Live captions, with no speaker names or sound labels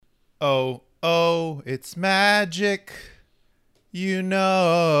Oh, oh, it's magic. You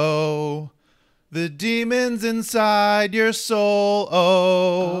know, the demons inside your soul.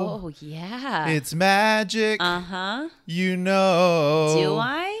 Oh, yeah. it's magic. Uh-huh. You know. Do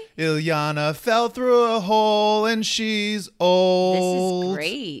I? Ilyana fell through a hole and she's old. This is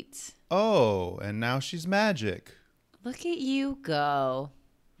great. Oh, and now she's magic. Look at you go.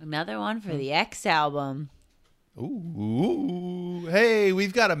 Another one for the X album. Ooh. Hey,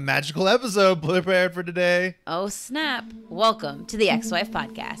 we've got a magical episode prepared for today. Oh, snap. Welcome to the Ex-Wife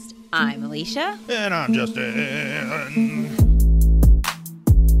Podcast. I'm Alicia. And I'm Justin.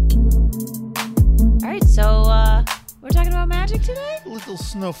 All right, so we're talking about magic today? Little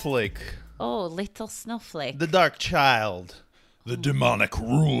snowflake. Oh, little snowflake. The dark child. The demonic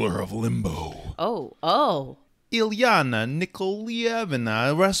ruler of limbo. Oh. Ilyana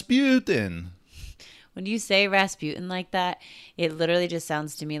Nikolaevna Rasputin. When you say Rasputin like that, it literally just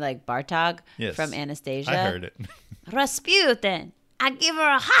sounds to me like Bartog from Anastasia. I heard it. Rasputin, I give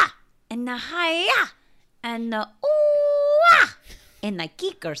her a ha and a hi-ya and a ooh-ah and a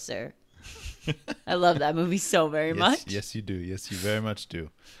kicker, sir. I love that movie so very much. Yes, you do. Yes, you very much do.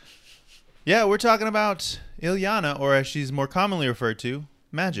 Yeah, we're talking about Ilyana, or as she's more commonly referred to,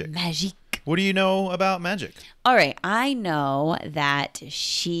 Magik. Magik. What do you know about Magik? All right, I know that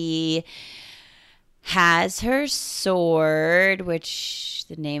she has her sword, which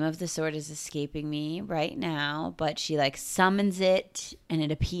the name of the sword is escaping me right now, but she like summons it and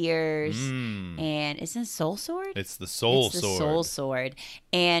it appears. And isn't it Soul Sword? It's the Soul It's the Sword. Soul Sword.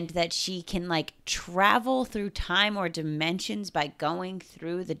 And that she can like travel through time or dimensions by going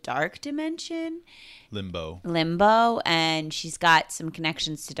through the dark dimension. Limbo, and she's got some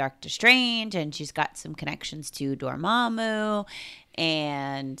connections to Doctor Strange, and she's got some connections to Dormammu,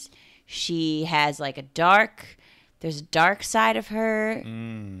 and she has like there's a dark side of her,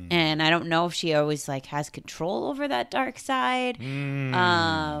 and I don't know if she always like has control over that dark side.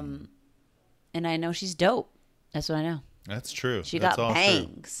 And I know she's dope. That's what I know. That's true. She That's got all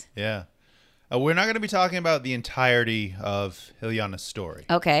bangs. True. Yeah. We're not going to be talking about the entirety of Ilyana's story.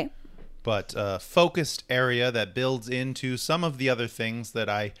 Okay. But a focused area that builds into some of the other things that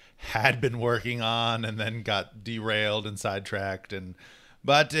I had been working on and then got derailed and sidetracked.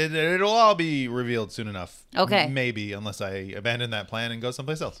 But it'll all be revealed soon enough. Okay. Maybe, unless I abandon that plan and go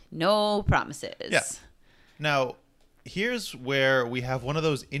someplace else. No promises. Yeah. Now, here's where we have one of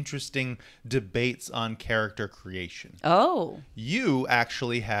those interesting debates on character creation. Oh. You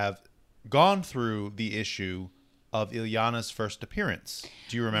actually have gone through the issue of Ilyana's first appearance.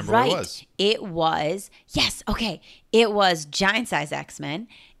 Do you remember what it was? It was, yes, okay. It was Giant Size X-Men,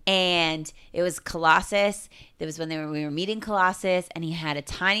 and it was Colossus. It was when we were meeting Colossus, and he had a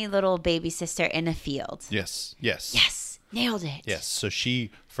tiny little baby sister in a field. Yes. Yes, nailed it. Yes, so she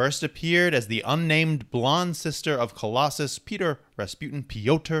first appeared as the unnamed blonde sister of Colossus, Piotr Rasputin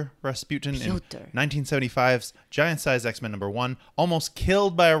in 1975's Giant Size X-Men #1, almost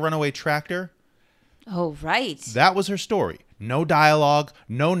killed by a runaway tractor. Oh, right. That was her story. No dialogue,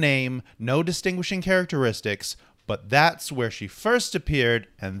 no name, no distinguishing characteristics, but that's where she first appeared,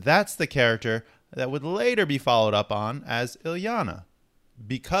 and that's the character that would later be followed up on as Ilyana.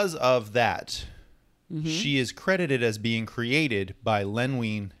 Because of that, she is credited as being created by Len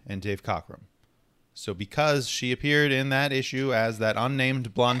Wein and Dave Cockrum. So because she appeared in that issue as that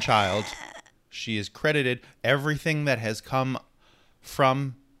unnamed blonde child, she is credited everything that has come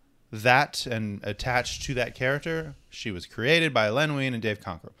from that and attached to that character. She was created by Len Wein and Dave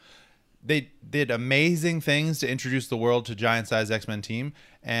Cockrum. They did amazing things to introduce the world to Giant Size X-Men team,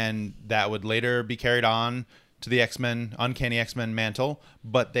 and that would later be carried on to the X-Men, Uncanny X-Men mantle,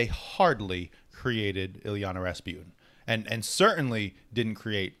 but they hardly created Ilyana Rasputin, and certainly didn't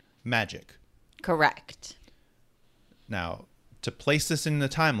create Magik. Correct. Now, to place this in the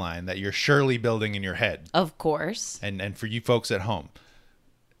timeline that you're surely building in your head. Of course. And for you folks at home,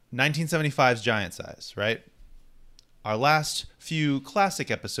 1975's Giant Size, right? Our last few classic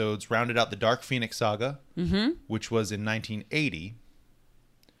episodes rounded out the Dark Phoenix saga, which was in 1980.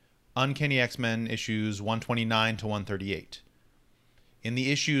 Uncanny X-Men issues 129 to 138. In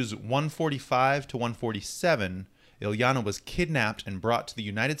the issues 145 to 147, Ilyana was kidnapped and brought to the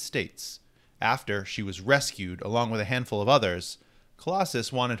United States. After she was rescued, along with a handful of others,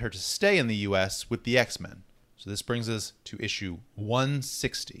 Colossus wanted her to stay in the U.S. with the X-Men. So this brings us to issue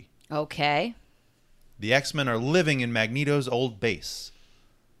 160. Okay. The X-Men are living in Magneto's old base.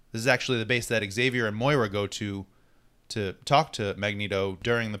 This is actually the base that Xavier and Moira go to talk to Magneto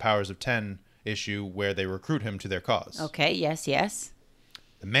during the Powers of 10 issue where they recruit him to their cause. Okay, yes.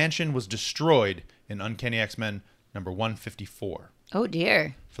 The mansion was destroyed in Uncanny X-Men number 154. Oh,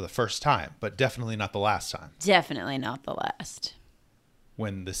 dear. For the first time, but definitely not the last time. Definitely not the last.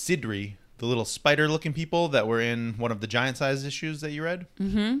 When the Sidri, the little spider-looking people that were in one of the giant-sized issues that you read,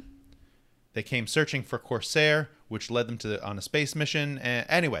 they came searching for Corsair, which led them on a space mission. And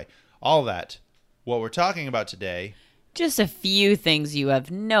anyway, all that. What we're talking about today... Just a few things you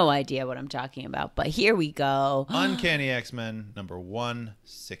have no idea what I'm talking about, but here we go. Uncanny X-Men number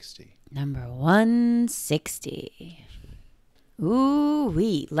 160. Number 160.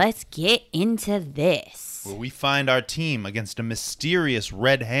 Ooh-wee, let's get into this. Where we find our team against a mysterious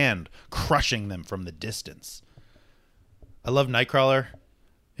red hand crushing them from the distance. I love Nightcrawler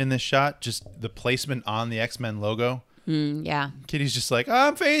in this shot, just the placement on the X-Men logo. Yeah. Kitty's just like,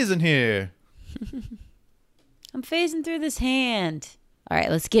 I'm phasing here. I'm phasing through this hand. All right,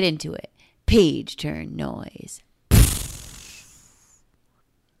 let's get into it. Page turn noise.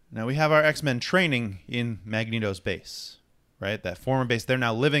 Now we have our X-Men training in Magneto's base, right? That former base. They're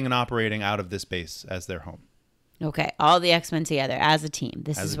now living and operating out of this base as their home. Okay, all the X-Men together as a team.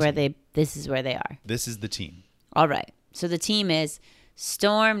 This is where they are. This is the team. All right. So the team is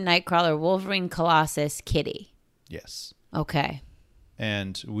Storm, Nightcrawler, Wolverine, Colossus, Kitty. Yes. Okay.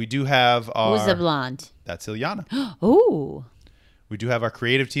 And we do have our... Who's the blonde? That's Ilyana. Ooh. We do have our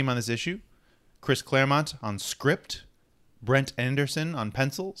creative team on this issue. Chris Claremont on script. Brent Anderson on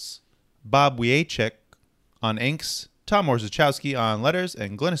pencils. Bob Wiacek on inks. Tom Orzechowski on letters.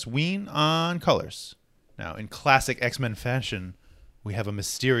 And Glynis Wein on colors. Now, in classic X-Men fashion, we have a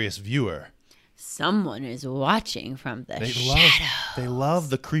mysterious viewer. Someone is watching from the shadows. They love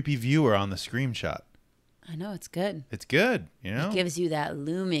the creepy viewer on the screenshot. I know, it's good. It's good, you know? It gives you that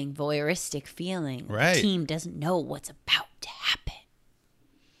looming, voyeuristic feeling. Right. The team doesn't know what's about to happen.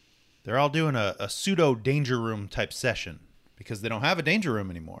 They're all doing a pseudo danger room type session because they don't have a danger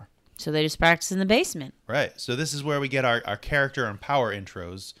room anymore. So they just practice in the basement. Right. So this is where we get our character and power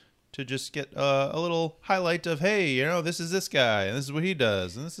intros to just get a little highlight of, hey, you know, this is this guy, and this is what he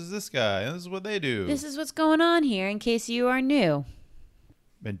does, and this is this guy, and this is what they do. This is what's going on here in case you are new.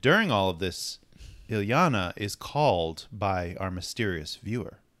 And during all of this, Ilyana is called by our mysterious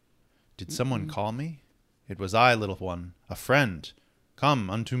viewer. Did someone call me? It was I, little one, a friend. Come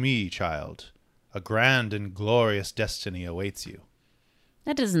unto me, child. A grand and glorious destiny awaits you.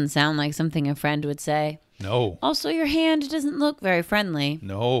 That doesn't sound like something a friend would say. No. Also, your hand doesn't look very friendly.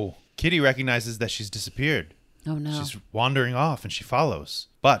 No. Kitty recognizes that she's disappeared. Oh, no. She's wandering off and she follows.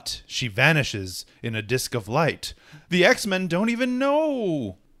 But she vanishes in a disc of light. The X-Men don't even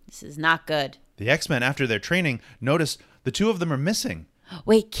know. This is not good. The X-Men, after their training, notice the two of them are missing.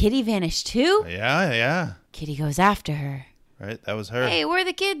 Wait, Kitty vanished too? Yeah. Kitty goes after her. Right, that was her. Hey, where are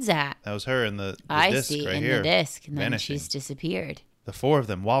the kids at? That was her in the disc I see, right in here. the disc, and then vanishing. she's disappeared. The four of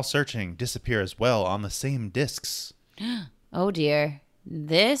them, while searching, disappear as well on the same discs. Oh, dear.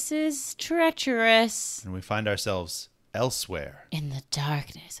 This is treacherous. And we find ourselves elsewhere. In the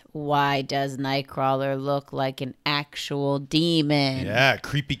darkness. Why does Nightcrawler look like an actual demon? Yeah,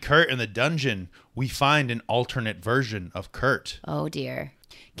 creepy Kurt in the dungeon. We find an alternate version of Kurt. Oh, dear.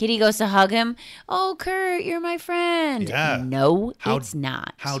 Kitty goes to hug him. Oh, Kurt, you're my friend. Yeah. No, it's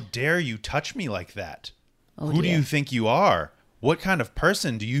not. How dare you touch me like that? Oh, Who do dear. you think you are? What kind of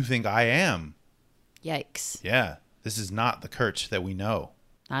person do you think I am? Yikes. Yeah, this is not the Kurt that we know.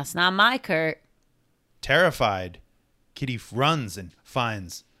 That's not my Kurt. Terrified, Kitty runs and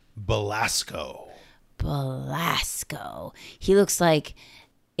finds Belasco. Belasco. He looks like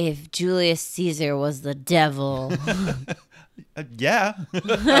if Julius Caesar was the devil. Yeah,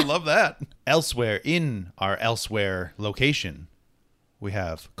 I love that. Elsewhere, in our elsewhere location, we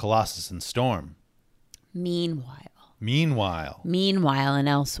have Colossus and Storm. Meanwhile, and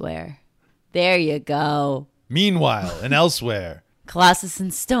elsewhere. There you go. Meanwhile, and elsewhere. Colossus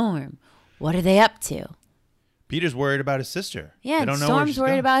and Storm. What are they up to? Peter's worried about his sister. Yeah, they don't know Storm's where she's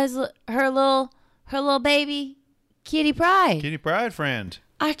worried going. about her little baby, Kitty Pryde. Kitty Pryde friend.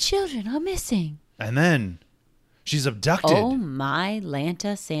 Our children are missing. And then she's abducted. Oh my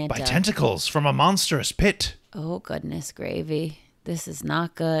Lanta Santa. By tentacles from a monstrous pit. Oh goodness gravy. This is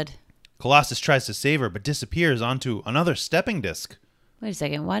not good. Colossus tries to save her, but disappears onto another stepping disc. Wait a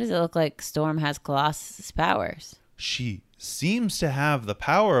second. Why does it look like Storm has Colossus' powers? She seems to have the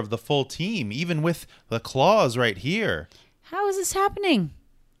power of the full team, even with the claws right here. How is this happening?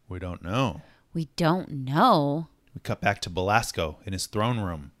 We don't know. We don't know. We cut back to Belasco in his throne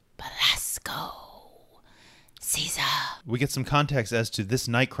room. Belasco. Caesar. We get some context as to this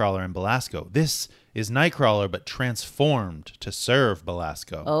Nightcrawler and Belasco. This is Nightcrawler, but transformed to serve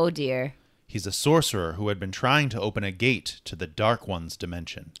Belasco. Oh, dear. He's a sorcerer who had been trying to open a gate to the Dark One's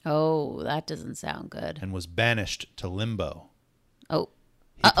dimension. Oh, that doesn't sound good. And was banished to Limbo. Oh.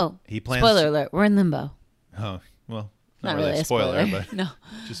 He plans. Spoiler alert. We're in limbo. Oh, well, Not really a spoiler, but no.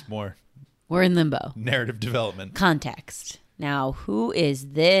 just more. We're in limbo. Narrative development. Context. Now, who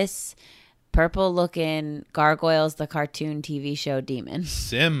is this purple-looking Gargoyles, the cartoon TV show demon?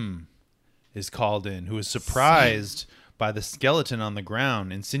 Sim is called in, who is surprised by the skeleton on the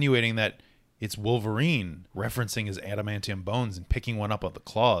ground, insinuating that it's Wolverine, referencing his adamantium bones and picking one up with the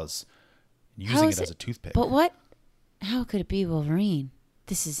claws, using it as a toothpick. But what? How could it be Wolverine?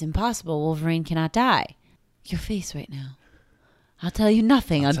 This is impossible. Wolverine cannot die. Your face right now. I'll tell you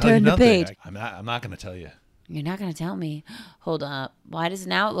nothing. I'll turn the page. I'm not going to tell you. You're not going to tell me. Hold up. Why does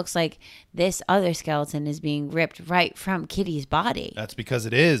now it looks like this other skeleton is being ripped right from Kitty's body? That's because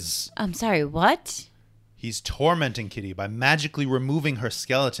it is. I'm sorry, what? He's tormenting Kitty by magically removing her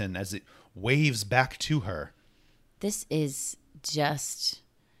skeleton as it waves back to her. This is just...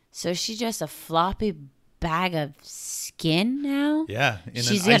 So she's just a floppy bag of skin now? Yeah.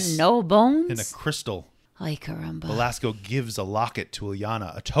 She's got no bones? In a crystal. Ay, caramba. Belasco gives a locket to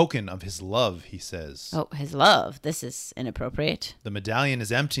Ilyana, a token of his love, he says. Oh, his love. This is inappropriate. The medallion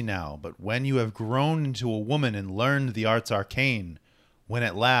is empty now, but when you have grown into a woman and learned the arts arcane, when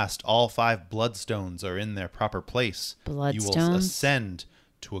at last all 5 bloodstones are in their proper place, you will ascend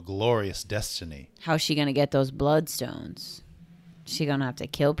to a glorious destiny. How's she going to get those bloodstones? Is she going to have to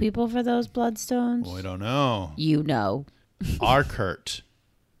kill people for those bloodstones? We don't know. You know. Our Kurt,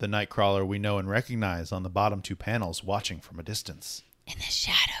 the Nightcrawler we know and recognize on the bottom 2 panels, watching from a distance. In the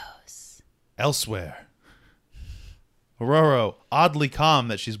shadows. Elsewhere. Aurora, oddly calm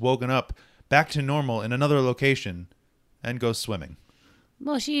that she's woken up, back to normal in another location, and goes swimming.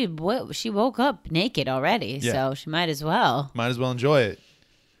 Well, she woke up naked already, so she might as well. Might as well enjoy it.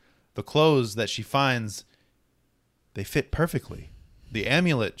 The clothes that she finds, they fit perfectly. The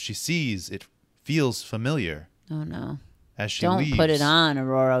amulet she sees, it feels familiar. Oh, no. As she leaves. Don't put it on,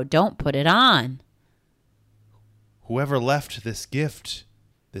 Aurora. Don't put it on. Whoever left this gift,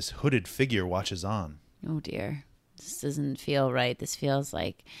 this hooded figure watches on. Oh, dear. This doesn't feel right. This feels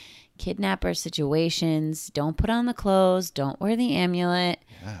like kidnapper situations. Don't put on the clothes. Don't wear the amulet.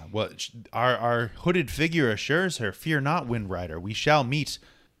 Yeah, well, our hooded figure assures her, "Fear not, Wind Rider. We shall meet.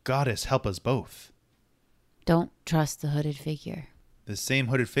 Goddess, help us both." Don't trust the hooded figure. The same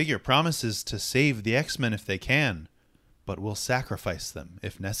hooded figure promises to save the X-Men if they can, but will sacrifice them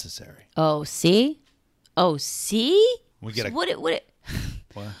if necessary. Oh, see? Oh, see? We get so what?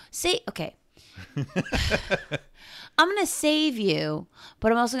 What? See? Okay. I'm going to save you,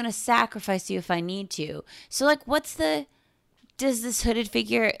 but I'm also going to sacrifice you if I need to. So, like, does this hooded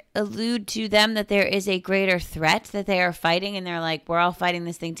figure allude to them that there is a greater threat that they are fighting? And they're like, we're all fighting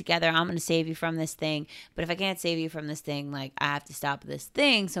this thing together. I'm going to save you from this thing. But if I can't save you from this thing, like, I have to stop this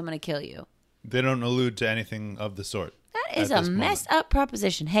thing, so I'm going to kill you. They don't allude to anything of the sort. That is a messed up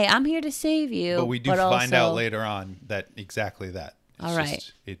proposition. Hey, I'm here to save you. But we do find out later on that exactly that. All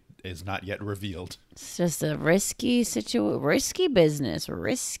right. It is not yet revealed. It's just a risky business.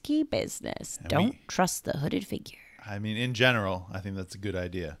 Risky business. Don't trust the hooded figure. I mean, in general, I think that's a good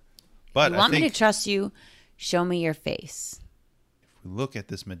idea. But you want me to trust you? Show me your face. If we look at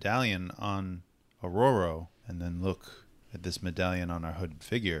this medallion on Aurora and then look at this medallion on our hooded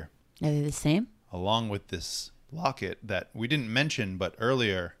figure. Are they the same? Along with this locket that we didn't mention, but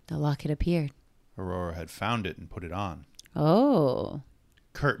earlier. The locket appeared. Aurora had found it and put it on. Oh.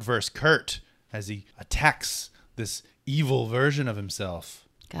 Kurt versus Kurt as he attacks this evil version of himself.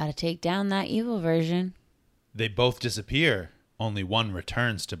 Gotta take down that evil version. They both disappear. Only one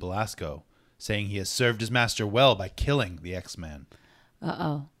returns to Belasco, saying he has served his master well by killing the X-Man.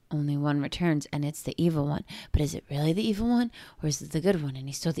 Uh-oh. Only one returns, and it's the evil one. But is it really the evil one, or is it the good one, and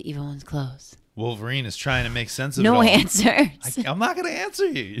he stole the evil one's clothes? Wolverine is trying to make sense of it all. No answers. I'm not going to answer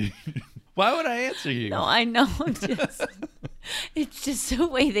you. Why would I answer you? No, I know. It's just the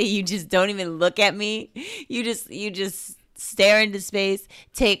way that you just don't even look at me. You just stare into space,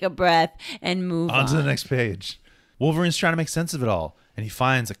 take a breath, and move on. To the next page. Wolverine's trying to make sense of it all, and he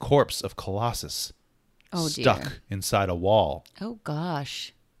finds a corpse of Colossus stuck inside a wall. Oh,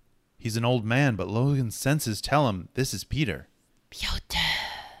 gosh. He's an old man, but Logan's senses tell him this is Peter. Piotr.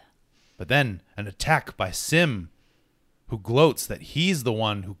 But then an attack by Sim, who gloats that he's the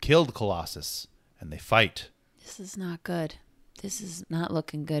one who killed Colossus, and they fight. This is not good. This is not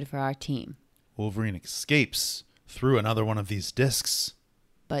looking good for our team. Wolverine escapes through another one of these discs.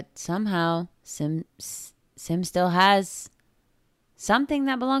 But somehow, Sim still has something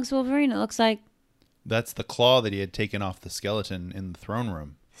that belongs to Wolverine, it looks like. That's the claw that he had taken off the skeleton in the throne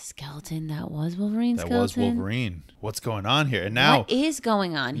room. Skeleton that was Wolverine's skeleton? That was Wolverine. What's going on here? And now, what is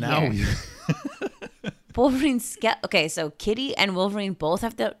going on here? Wolverine's okay, so Kitty and Wolverine both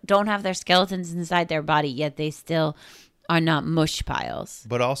don't have their skeletons inside their body, yet they still are not mush piles.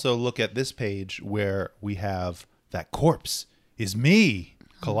 But also look at this page where we have that corpse is me,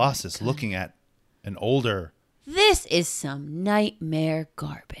 Colossus, looking at an older. This is some nightmare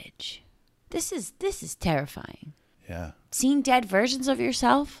garbage. This is terrifying. Yeah. Seeing dead versions of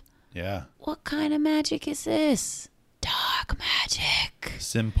yourself? Yeah. What kind of magic is this? Dark magic.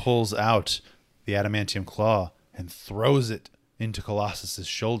 Sim pulls out the adamantium claw and throws it into Colossus's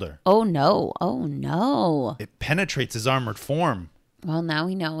shoulder. Oh no. Oh no. It penetrates his armored form. Well, now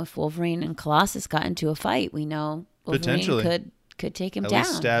we know if Wolverine and Colossus got into a fight, we know Wolverine could take him down. At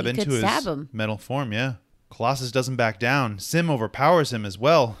least stab into his him. metal form, yeah. Colossus doesn't back down. Sim overpowers him as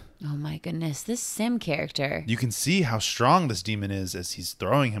well. Oh my goodness, this Sim character. You can see how strong this demon is as he's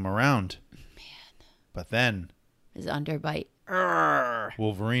throwing him around. Man. But then his underbite.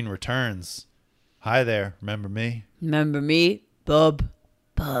 Wolverine returns. Hi there, remember me? Remember me, bub?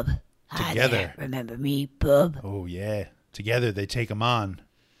 Bub. Together. Hi there. Remember me, bub? Oh yeah. Together they take him on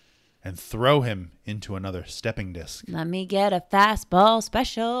and throw him into another stepping disc. Let me get a fastball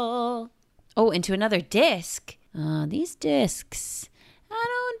special. Oh, into another disc. These discs. I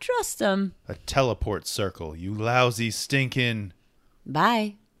don't trust them. A teleport circle, you lousy stinkin'.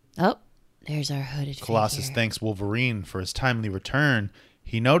 Bye. Oh, there's our hooded Colossus figure. thanks Wolverine for his timely return.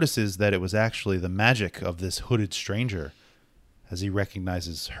 He notices that it was actually the magic of this hooded stranger as he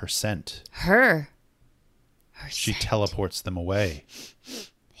recognizes her scent. Her She scent. teleports them away.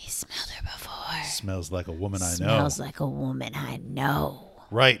 He smelled her before. Smells like a woman I know. Smells like a woman I know.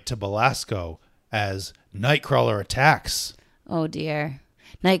 Right to Belasco as Nightcrawler attacks. Oh dear.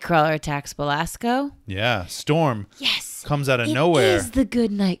 Nightcrawler attacks Belasco. Yeah, Storm Yes. comes out of nowhere. It is the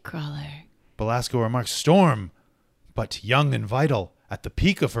good Nightcrawler. Belasco remarks, Storm, but young and vital, at the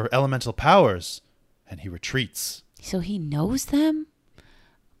peak of her elemental powers. And he retreats. So he knows them?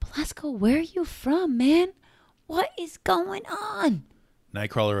 Belasco, where are you from, man? What is going on?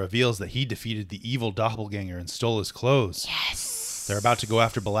 Nightcrawler reveals that he defeated the evil doppelganger and stole his clothes. Yes. They're about to go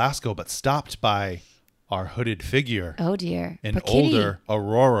after Belasco, but stopped by our hooded figure. Oh, dear. An But Kitty- older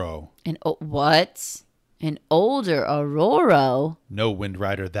Aurora. What? An older Aurora? No, Wind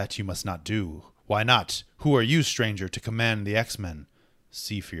Rider, that you must not do. Why not? Who are you, stranger, to command the X-Men?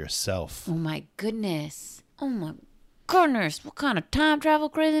 See for yourself. Oh, my goodness. Oh, my goodness. What kind of time travel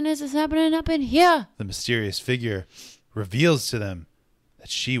craziness is happening up in here? The mysterious figure reveals to them that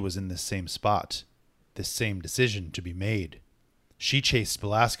she was in this same spot, this same decision to be made. She chased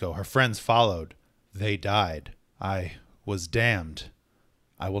Belasco. Her friends followed. They died. I was damned.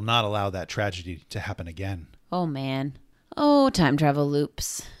 I will not allow that tragedy to happen again. Oh, man. Oh, time travel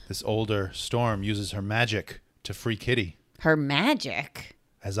loops. This older Storm uses her magic to free Kitty. Her magic?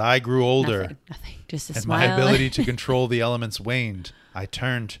 As I grew older, Nothing. Just a and smile. my ability to control the elements waned, I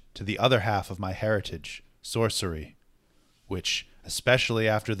turned to the other half of my heritage, sorcery, which, especially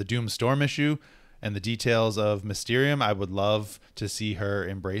after the Doom Storm issue and the details of Mysterium, I would love to see her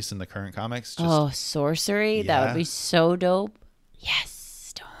embrace in the current comics. Sorcery? That Yeah. would be so dope. Yes,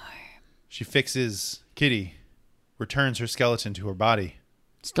 Storm. She fixes Kitty, returns her skeleton to her body.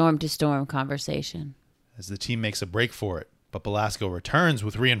 Storm to storm conversation. As the team makes a break for it, but Belasco returns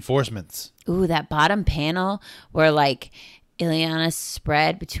with reinforcements. Ooh, that bottom panel where like Ileana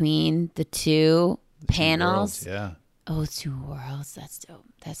spread between the two panels. Worlds, yeah. Oh, 2 worlds. That's dope.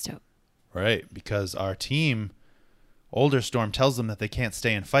 That's dope. Right, because our team, Older Storm, tells them that they can't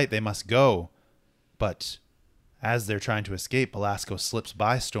stay and fight, they must go. But as they're trying to escape, Belasco slips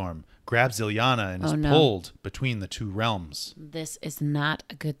by Storm, grabs Ileana, and is pulled between the two realms. This is not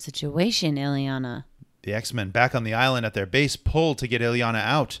a good situation, Ileana. The X-Men back on the island at their base pull to get Ileana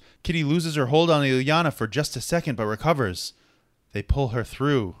out. Kitty loses her hold on Ileana for just a second, but recovers. They pull her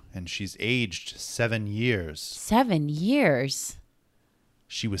through, and she's aged 7 years. 7 years?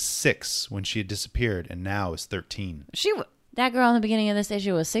 She was 6 when she had disappeared, and now is 13. That girl in the beginning of this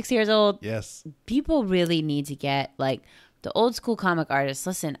issue was 6 years old. Yes. People really need to get, like, the old school comic artists.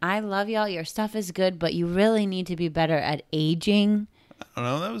 Listen, I love y'all. Your stuff is good, but you really need to be better at aging. I don't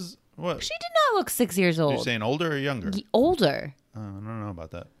know. That was what? She did not look 6 years old. You're saying older or younger? Older. I don't know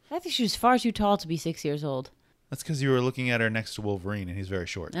about that. I think she was far too tall to be 6 years old. That's because you were looking at her next to Wolverine, and he's very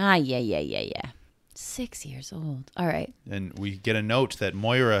short. Yeah. 6 years old. All right. And we get a note that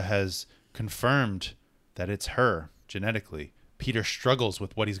Moira has confirmed that it's her, genetically. Peter struggles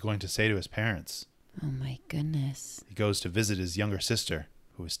with what he's going to say to his parents. Oh, my goodness. He goes to visit his younger sister,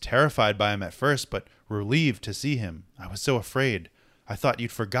 who was terrified by him at first, but relieved to see him. I was so afraid. I thought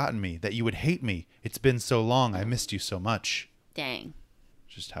you'd forgotten me, that you would hate me. It's been so long. I missed you so much. Dang.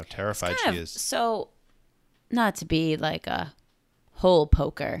 Just how terrified she is. So, not to be like a hole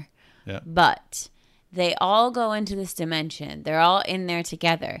poker, but they all go into this dimension. They're all in there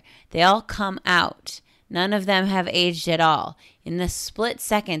together. They all come out. None of them have aged at all. In the split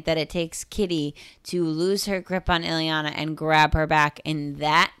second that it takes Kitty to lose her grip on Ileana and grab her back, in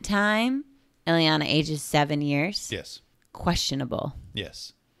that time, Ileana ages 7 years. Yes. Questionable.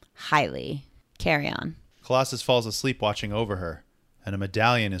 Yes. Highly. Carry on. Colossus falls asleep watching over her, and a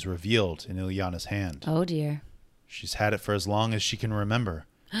medallion is revealed in Ileana's hand. Oh, dear. She's had it for as long as she can remember.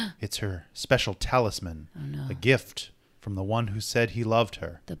 It's her special talisman, a gift from the one who said he loved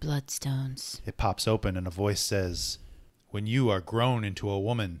her. The Bloodstones. It pops open and a voice says, "When you are grown into a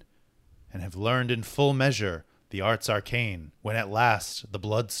woman and have learned in full measure the arts arcane, when at last the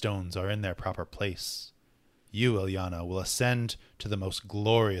Bloodstones are in their proper place, you, Ileana, will ascend to the most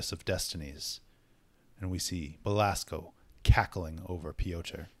glorious of destinies." And we see Belasco cackling over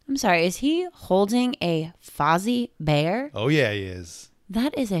Piotr. I'm sorry, is he holding a Fozzie bear? Oh, yeah, he is.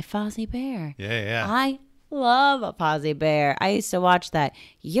 That is a Fozzie bear. Yeah. I love a Fozzie bear. I used to watch that.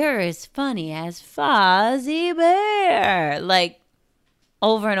 You're as funny as Fozzie Bear. Like,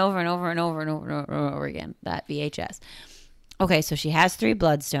 over and over and over and over and over and over, and over again. That VHS. Okay, so she has 3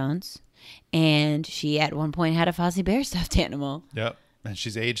 Bloodstones. And she at one point had a Fozzie Bear stuffed animal. Yep. And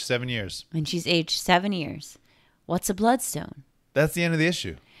she's aged 7 years. What's a Bloodstone? That's the end of the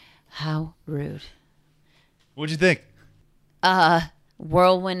issue. How rude. What'd you think?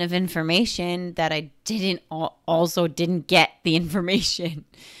 Whirlwind of information that I also didn't get the information.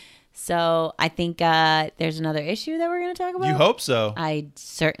 So I think there's another issue that we're going to talk about. You hope so. I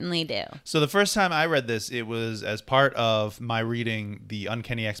certainly do. So the first time I read this, it was as part of my reading the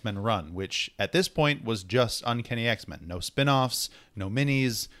Uncanny X-Men run, which at this point was just Uncanny X-Men. No spin-offs, no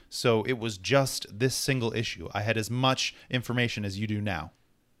minis. So it was just this single issue. I had as much information as you do now.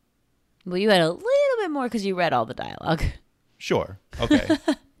 Well, you had a little bit more because you read all the dialogue. Sure. Okay.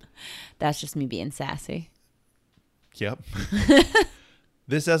 That's just me being sassy. Yep.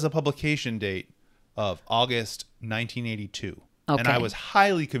 This has a publication date of August 1982. Okay. And I was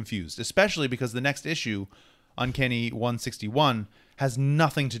highly confused, especially because the next issue, Uncanny 161, has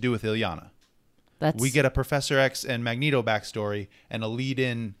nothing to do with Ileana. We get a Professor X and Magneto backstory and a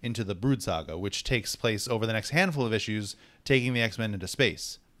lead-in into the Brood Saga, which takes place over the next handful of issues, taking the X-Men into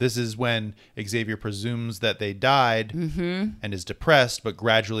space. This is when Xavier presumes that they died and is depressed, but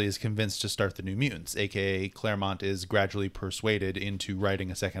gradually is convinced to start the New Mutants, a.k.a. Claremont is gradually persuaded into writing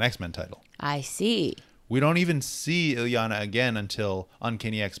a second X-Men title. I see. We don't even see Ileana again until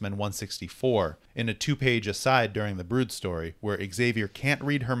Uncanny X-Men 164, in a 2-page aside during the Brood story, where Xavier can't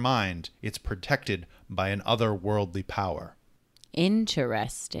read her mind. It's protected by an otherworldly power.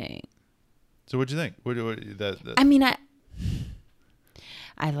 Interesting. So what'd you think?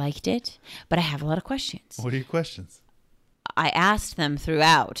 I liked it, but I have a lot of questions. What are your questions? I asked them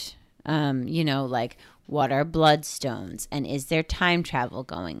throughout, like, what are Bloodstones? And is there time travel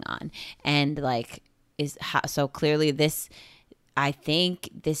going on? And, like, so clearly I think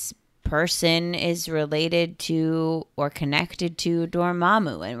this person is related to or connected to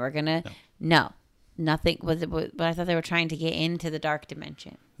Dormammu. And we're going to, no, nothing. But I thought they were trying to get into the dark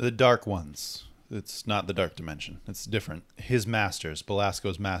dimension. The dark ones. It's not the dark dimension. It's different. His masters,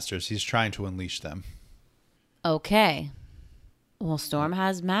 Belasco's masters, he's trying to unleash them. Okay. Well, Storm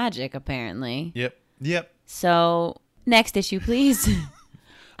has magic, apparently. Yep. So, next issue, please.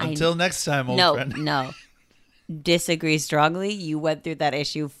 Until next time, old friend. No. Disagree strongly. You went through that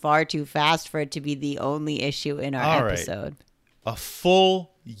issue far too fast for it to be the only issue in our episode. Right. A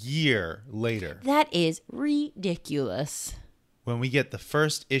full year later. That is ridiculous. When we get the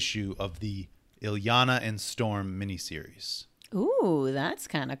first issue of the Ileana and Storm miniseries. Ooh, that's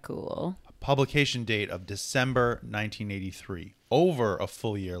kind of cool. A publication date of December 1983. Over a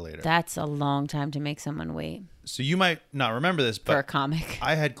full year later. That's a long time to make someone wait. So you might not remember this, but for a comic.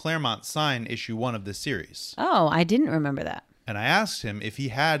 I had Claremont sign issue 1 of this series. Oh, I didn't remember that. And I asked him if he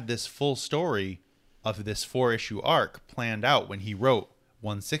had this full story of this 4-issue arc planned out when he wrote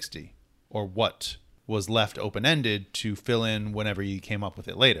 160, or what was left open-ended to fill in whenever he came up with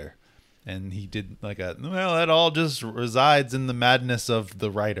it later. And he did that all just resides in the madness of the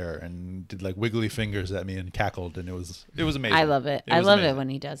writer, and did like wiggly fingers at me and cackled, and it was amazing. I love it. I love it when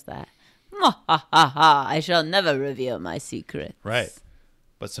he does that. Ha ha ha! I shall never reveal my secrets. Right.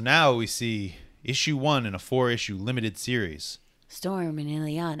 But so now we see issue 1 in a 4-issue limited series. Storm and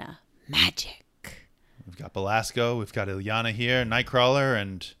Ileana. Magic. We've got Belasco, we've got Ileana here, Nightcrawler,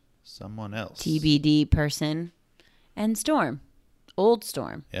 and someone else. TBD person. And Storm. Old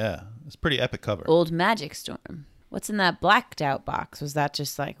Storm. Yeah, it's a pretty epic cover. Old Magic Storm. What's in that blacked out box? Was that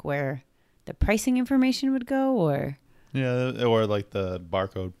just like where the pricing information would go, or? Yeah, or like the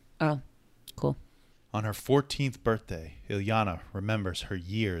barcode. Oh, cool. On her 14th birthday, Ilyana remembers her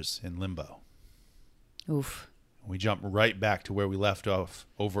years in limbo. Oof. We jump right back to where we left off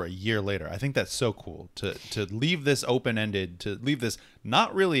over a year later. I think that's so cool to leave this open-ended, to leave this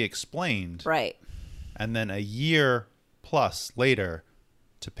not really explained. Right. And then a year plus later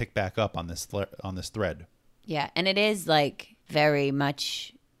to pick back up on this thread. Yeah, and it is like very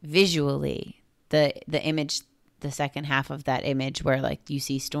much visually the image, the second half of that image where like you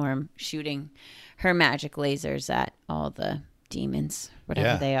see Storm shooting her magic lasers at all the demons,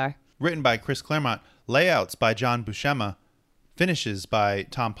 whatever they are. Written by Chris Claremont, layouts by John Buscema, finishes by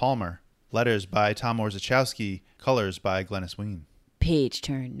Tom Palmer, letters by Tom Orzechowski, colors by Glennis Ween. Page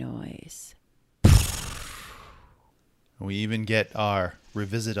turn noise. We even get our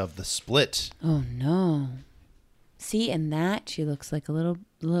revisit of the split. Oh no. See, in that she looks like a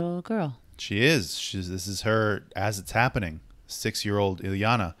little girl. She is. This is her as it's happening. 6-year-old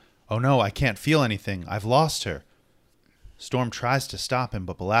Ilyana. Oh no, I can't feel anything. I've lost her. Storm tries to stop him,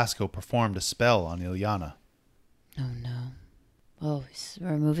 but Belasco performed a spell on Ilyana. Oh no. Oh, he's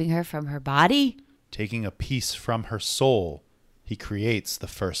removing her from her body? Taking a piece from her soul, he creates the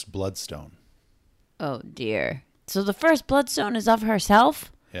first bloodstone. Oh dear. So the first bloodstone is of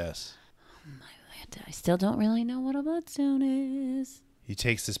herself? Yes. Oh my, I still don't really know what a bloodstone is. He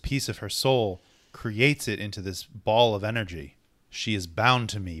takes this piece of her soul, creates it into this ball of energy. She is bound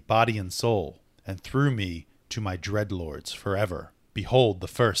to me, body and soul, and through me to my dreadlords forever. Behold the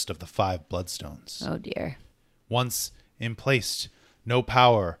first of the 5 bloodstones. Oh dear. Once emplaced, no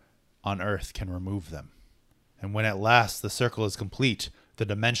power on earth can remove them. And when at last the circle is complete, the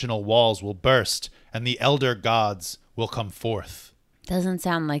dimensional walls will burst, and the elder gods will come forth. Doesn't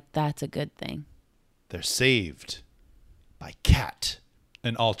sound like that's a good thing. They're saved by Cat,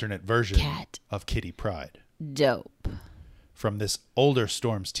 an alternate version of Kitty Pryde. Dope. From this older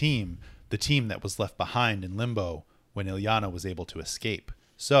Storm's team, the team that was left behind in limbo when Ilyana was able to escape.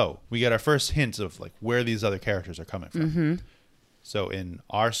 So we get our first hint of like where these other characters are coming from. Mm-hmm. So in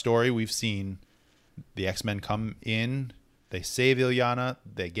our story, we've seen the X-Men come in, they save Ilyana,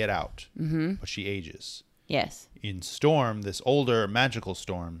 they get out, but she ages. Yes. In Storm, this older magical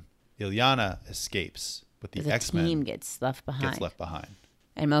Storm, Ilyana escapes, but the X-Men team gets left behind.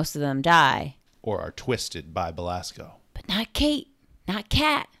 And most of them die. Or are twisted by Belasco. But not Kate, not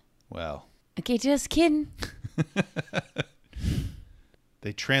Cat. Well. Okay, just kidding.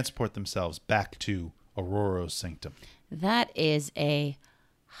 They transport themselves back to Aurora's sanctum. That is a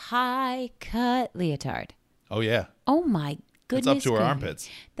high-cut leotard. Oh, yeah. Oh, my goodness. It's up to her armpits.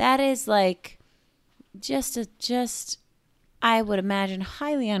 That is like just, I would imagine,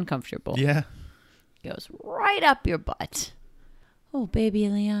 highly uncomfortable. Yeah. Goes right up your butt. Oh, baby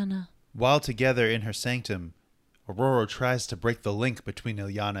Ilyana. While together in her sanctum, Aurora tries to break the link between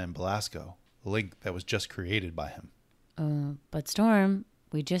Ilyana and Belasco, a link that was just created by him. But Storm,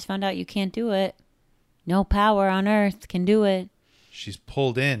 we just found out you can't do it. No power on Earth can do it. She's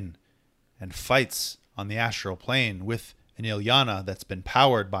pulled in and fights on the astral plane with an Ilyana that's been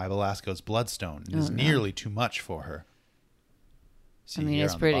powered by Belasco's bloodstone. It is nearly too much for her. See, I mean,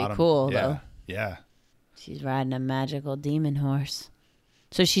 it's pretty cool, though. Yeah. She's riding a magical demon horse.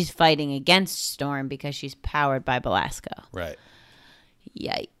 So she's fighting against Storm because she's powered by Belasco. Right.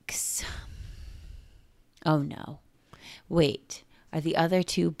 Yikes. Oh, no. Wait, are the other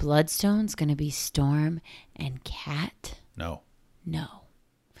 2 bloodstones going to be Storm and Cat? No. No.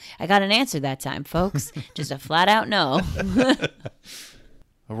 I got an answer that time, folks. Just a flat out no.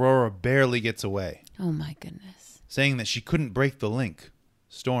 Aurora barely gets away. Oh, my goodness. Saying that she couldn't break the link.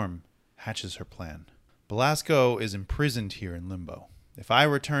 Storm hatches her plan. Belasco is imprisoned here in limbo. If I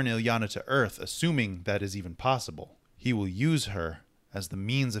return Ilyana to Earth, assuming that is even possible, he will use her as the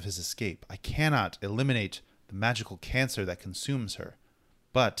means of his escape. I cannot eliminate the magical cancer that consumes her,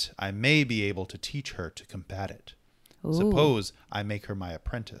 but I may be able to teach her to combat it. Ooh. Suppose I make her my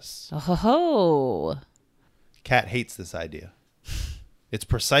apprentice. Oh. Kat hates this idea. It's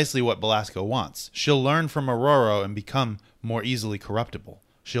precisely what Belasco wants. She'll learn from Aurora and become more easily corruptible.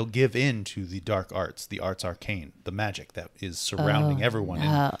 She'll give in to the dark arts, the arts arcane, the magic that is surrounding everyone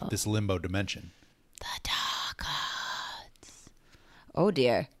in this limbo dimension. The dark arts. Oh,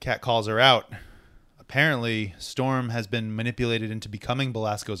 dear. Kat calls her out. Apparently, Storm has been manipulated into becoming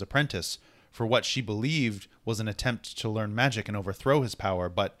Belasco's apprentice for what she believed was an attempt to learn magic and overthrow his power,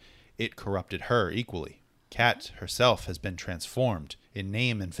 but it corrupted her equally. Kat herself has been transformed in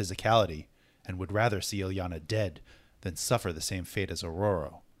name and physicality and would rather see Ilyana dead than suffer the same fate as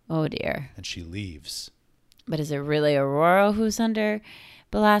Aurora. Oh, dear. And she leaves. But is it really Aurora who's under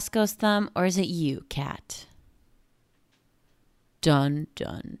Belasco's thumb, or is it you, Cat? Dun,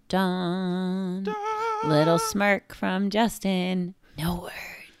 dun, dun. Dun. Little smirk from Justin. No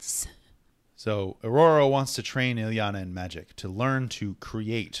words. So Aurora wants to train Ilyana in magic, to learn to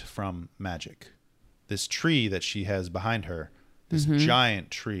create from magic. This tree that she has behind her, this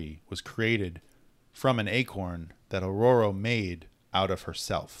giant tree, was created from an acorn that Aurora made out of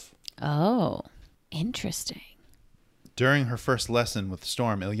herself. Oh, interesting. During her first lesson with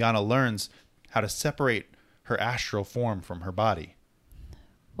Storm, Ilyana learns how to separate her astral form from her body.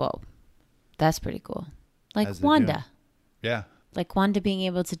 Whoa, that's pretty cool. Like Wanda. Yeah. Like Wanda being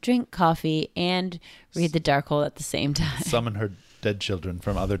able to drink coffee and read the Darkhold at the same time. Summon her dead children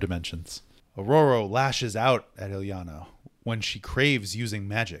from other dimensions. Aurora lashes out at Ilyana when she craves using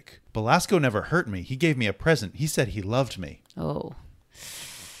magic. Belasco never hurt me. He gave me a present. He said he loved me. Oh.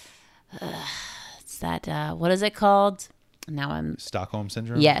 It's that, what is it called? Now I'm... Stockholm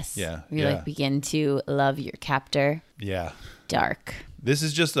Syndrome? Yes. Yeah. You like begin to love your captor. Yeah. Dark. This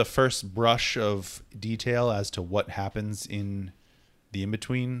is just the first brush of detail as to what happens in the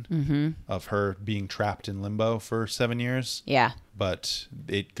in-between of her being trapped in limbo for 7 years. Yeah. But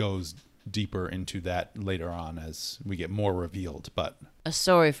it goes deeper into that later on as we get more revealed. But a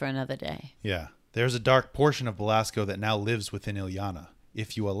story for another day. Yeah. There's a dark portion of Belasco that now lives within Ilyana.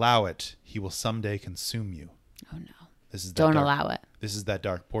 If you allow it, he will someday consume you. Oh, no. Don't allow it. This is that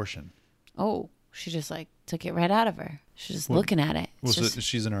dark portion. Oh, she just like took it right out of her. She's just looking at it. So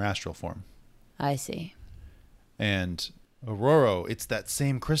she's in her astral form. I see. And Aurora, it's that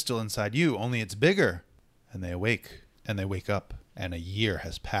same crystal inside you, only it's bigger. And they awake, and they wake up, and a year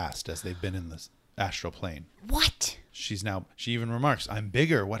has passed as they've been in the astral plane. What? She even remarks, I'm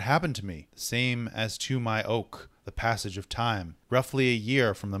bigger. What happened to me? Same as to my oak, the passage of time. Roughly a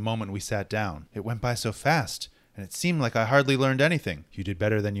year from the moment we sat down. It went by so fast. And it seemed like I hardly learned anything. You did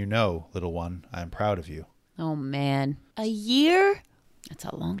better than you know, little one. I am proud of you. Oh, man. A year? That's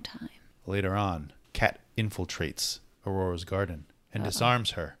a long time. Later on, Cat infiltrates Aurora's garden and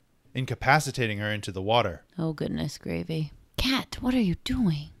disarms her, incapacitating her into the water. Oh, goodness gravy. Cat, what are you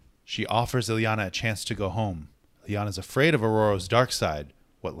doing? She offers Ilyana a chance to go home. Ilyana's afraid of Aurora's dark side,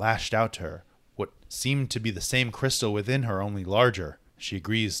 what lashed out to her, what seemed to be the same crystal within her, only larger. She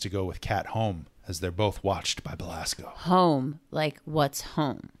agrees to go with Cat home, as they're both watched by Belasco. Home? Like, what's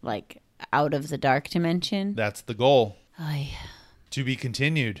home? Like, out of the dark dimension? That's the goal. Aye. To be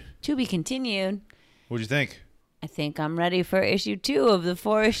continued. To be continued. What'd you think? I think I'm ready for issue 2 of the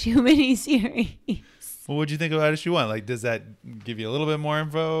 4-issue miniseries. Well, what'd you think about issue 1? Like, does that give you a little bit more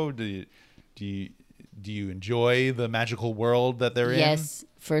info? Do you enjoy the magical world that they're in? Yes,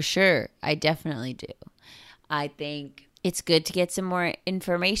 for sure. I definitely do. I think it's good to get some more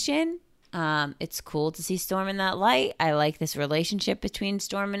information. It's cool to see Storm in that light. I like this relationship between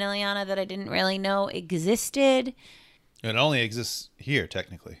Storm and Ilyana that I didn't really know existed. It only exists here,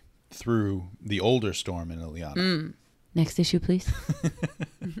 technically, through the older Storm and Ilyana. Next issue, please.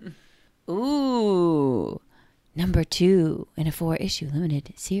 Ooh. Number 2 in a 4-issue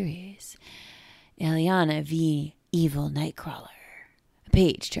limited series. Ilyana v. Evil Nightcrawler. A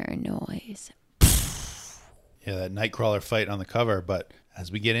page turn noise. Yeah, that Nightcrawler fight on the cover, but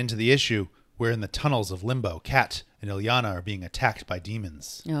as we get into the issue, we're in the tunnels of Limbo. Cat and Ilyana are being attacked by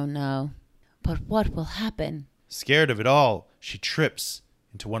demons. Oh no. But what will happen? Scared of it all, she trips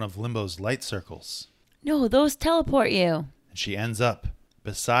into one of Limbo's light circles. No, those teleport you. And she ends up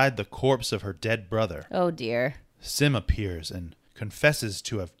beside the corpse of her dead brother. Oh dear. Sim appears and confesses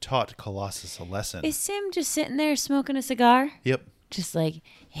to have taught Colossus a lesson. Is Sim just sitting there smoking a cigar? Yep. Just like,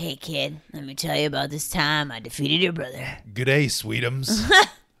 hey kid, let me tell you about this time I defeated your brother. G'day, sweetums.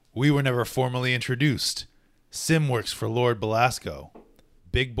 We were never formally introduced. Sim works for Lord Belasco.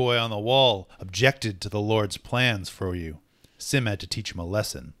 Big boy on the wall objected to the Lord's plans for you. Sim had to teach him a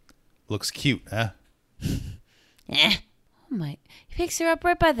lesson. Looks cute, huh? Eh. Oh my. He picks her up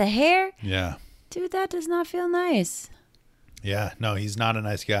right by the hair? Yeah. Dude, that does not feel nice. Yeah, no, he's not a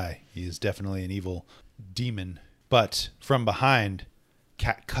nice guy. He is definitely an evil demon. But from behind,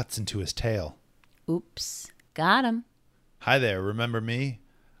 Cat cuts into his tail. Oops. Got him. Hi there, remember me?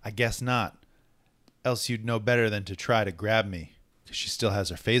 I guess not. Else you'd know better than to try to grab me, because she still has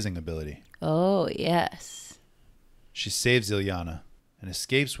her phasing ability. Oh, yes. She saves Ilyana and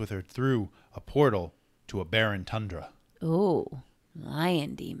escapes with her through a portal to a barren tundra. Oh,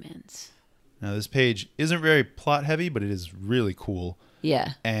 lion demons. Now, this page isn't very plot heavy, but it is really cool.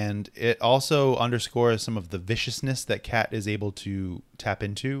 Yeah. And it also underscores some of the viciousness that Cat is able to tap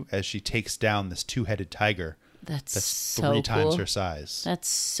into as she takes down this 2-headed tiger. That's so 3 cool. times her size. That's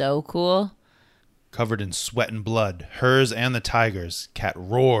so cool. Covered in sweat and blood, hers and the tiger's, Cat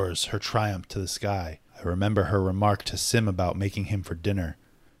roars her triumph to the sky. I remember her remark to Sim about making him for dinner,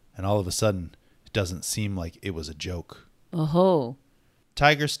 and all of a sudden, it doesn't seem like it was a joke. Oh.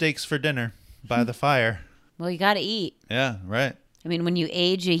 Tiger steaks for dinner by the fire. Well, you gotta eat. Yeah, right. I mean, when you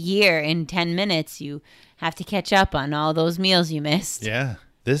age a year in 10 minutes, you have to catch up on all those meals you missed. Yeah.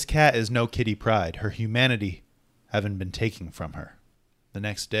 This cat is no Kitty Pryde. Her humanity haven't been taken from her. The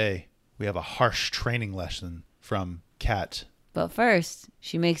next day, we have a harsh training lesson from Cat. But first,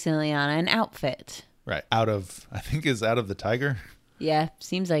 she makes Ileana an outfit. Right. Out of the tiger? Yeah,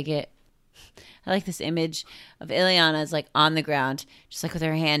 seems like it. I like this image of Ileana's like on the ground, just like with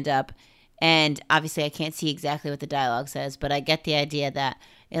her hand up. And obviously I can't see exactly what the dialogue says, but I get the idea that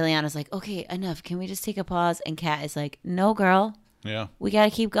Ileana's like, okay, enough. Can we just take a pause? And Kat is like, no, girl. Yeah. We got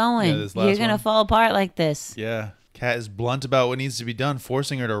to keep going. Yeah, you're going to fall apart like this. Yeah. Kat is blunt about what needs to be done,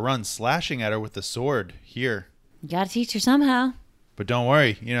 forcing her to run, slashing at her with the sword here. You got to teach her somehow. But don't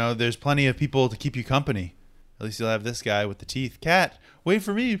worry. There's plenty of people to keep you company. At least you'll have this guy with the teeth. Kat, wait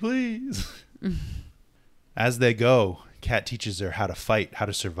for me, please. As they go, Kat teaches her how to fight, how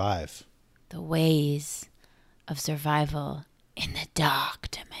to survive. The ways of survival in the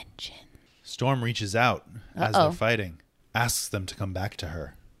dark dimension. Storm reaches out as they're fighting, asks them to come back to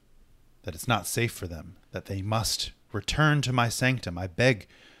her, that it's not safe for them, that they must return to my sanctum. I beg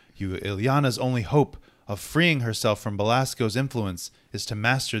you, Ileana's only hope of freeing herself from Belasco's influence is to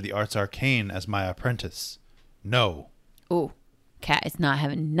master the arts arcane as my apprentice. No. Ooh, Kat is not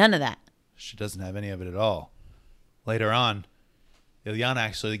having none of that. She doesn't have any of it at all. Later on, Ileana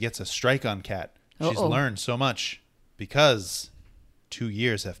actually gets a strike on Kat. She's learned so much because 2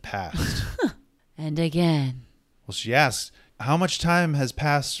 years have passed. And again. Well, she asks, how much time has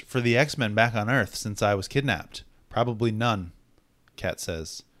passed for the X-Men back on Earth since I was kidnapped? Probably none, Kat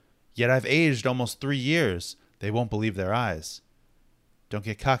says. Yet I've aged almost 3 years. They won't believe their eyes. Don't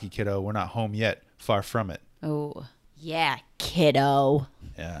get cocky, kiddo. We're not home yet. Far from it. Oh, yeah, kiddo.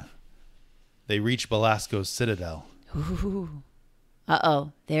 Yeah. They reach Belasco's citadel. Ooh.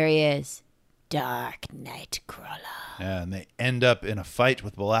 Uh-oh, there he is. Dark Nightcrawler. Yeah, and they end up in a fight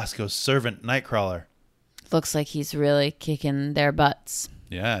with Belasco's servant, Nightcrawler. Looks like he's really kicking their butts.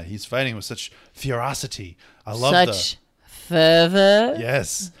 Yeah, he's fighting with such ferocity. I love such fervor.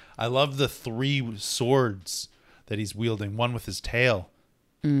 Yes. I love the 3 swords that he's wielding, one with his tail.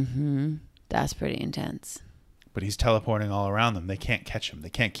 Mm-hmm. That's pretty intense. But he's teleporting all around them. They can't catch him. They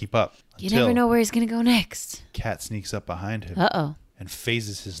can't keep up. You never know where he's going to go next. Cat sneaks up behind him. Uh-oh. And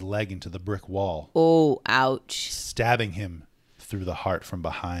phases his leg into the brick wall. Oh, ouch. Stabbing him through the heart from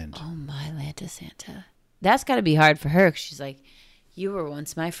behind. Oh, my Lanta Santa. That's got to be hard for her because she's like, you were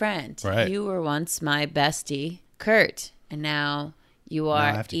once my friend. Right. You were once my bestie, Kurt. And now you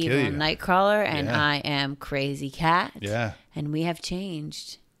are evil Nightcrawler and I am Crazy Cat. Yeah. And we have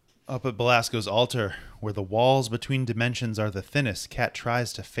changed. Up at Belasco's altar, where the walls between dimensions are the thinnest, Kat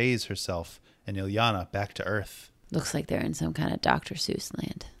tries to phase herself and Ileana back to Earth. Looks like they're in some kind of Dr. Seuss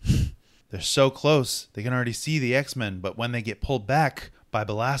land. They're so close, they can already see the X-Men, but when they get pulled back by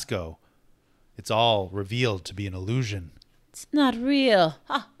Belasco, it's all revealed to be an illusion. It's not real.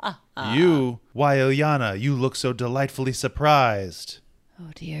 Ha, ha, ha. You, why, Ileana, you look so delightfully surprised.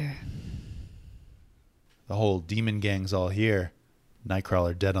 Oh, dear. The whole demon gang's all here.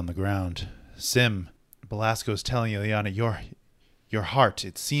 Nightcrawler dead on the ground. Sim, Belasco's telling Ileana, your heart,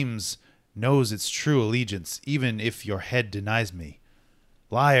 it seems, knows its true allegiance, even if your head denies me.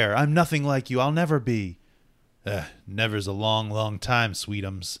 Liar, I'm nothing like you, I'll never be. Never's a long, long time,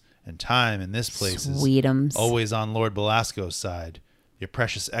 sweetums, and time in this place is always on Lord Belasco's side. Your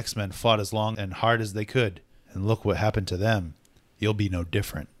precious X-Men fought as long and hard as they could, and look what happened to them. You'll be no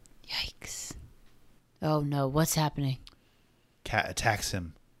different. Yikes. Oh no, what's happening? Cat attacks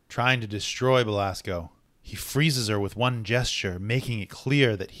him, trying to destroy Belasco. He freezes her with one gesture, making it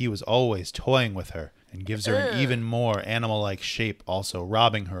clear that he was always toying with her, and gives her an even more animal-like shape, also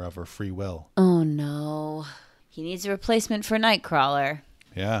robbing her of her free will. Oh no. He needs a replacement for Nightcrawler.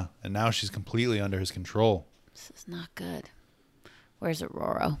 Yeah, and now she's completely under his control. This is not good. Where's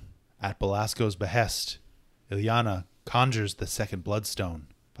Aurora? At Belasco's behest, Ileana conjures the second bloodstone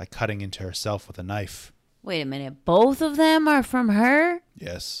by cutting into herself with a knife. Wait a minute, both of them are from her?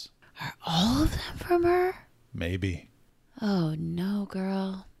 Yes. Are all of them from her? Maybe. Oh no,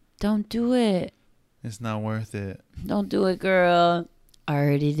 girl. Don't do it. It's not worth it. Don't do it, girl.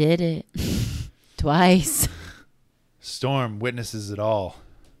 Already did it. Twice. Storm witnesses it all.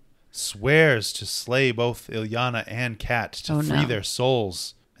 Swears to slay both Ileana and Kat to free their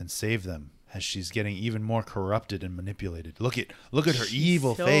souls and save them as she's getting even more corrupted and manipulated. Look at her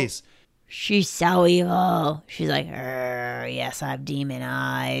evil face. She's so evil. She's like, yes, I have demon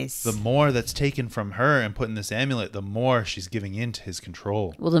eyes. The more that's taken from her and put in this amulet, the more she's giving in to his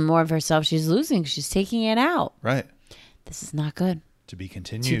control. Well, the more of herself she's losing. She's taking it out. Right. This is not good. To be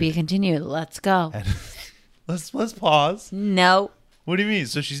continued. To be continued. Let's go. And let's pause. No. What do you mean?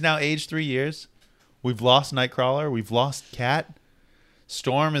 So she's now aged 3 years. We've lost Nightcrawler. We've lost Cat.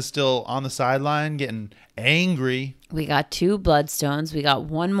 Storm is still on the sideline getting angry. We got 2 bloodstones. We got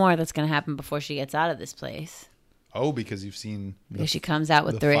 1 more that's going to happen before she gets out of this place. Oh, because you've seen... Because she comes out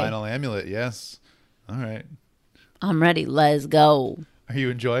with the 3. final amulet, yes. All right. I'm ready. Let's go. Are you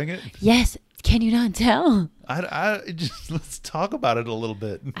enjoying it? Yes. Can you not tell? Let's talk about it a little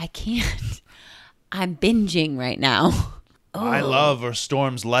bit. I can't. I'm binging right now. Oh. I love or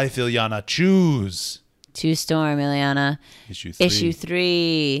Storm's life, Illyana. Choose. To Storm, Illyana. Issue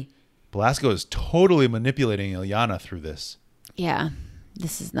 3. Belasco is totally manipulating Illyana through this. Yeah.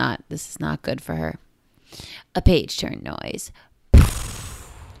 This is not good for her. A page turn noise.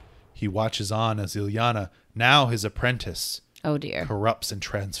 He watches on as Illyana, now his apprentice, oh dear, corrupts and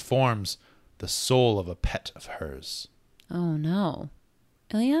transforms the soul of a pet of hers. Oh no.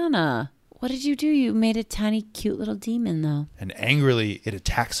 Illyana, what did you do? You made a tiny cute little demon though. And angrily it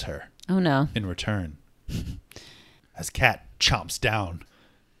attacks her. Oh no. In return. As Cat chomps down.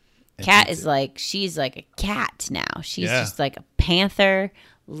 Cat is like, she's like a cat now. She's just like a panther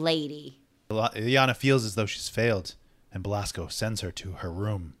lady. Illyana feels as though she's failed, and Belasco sends her to her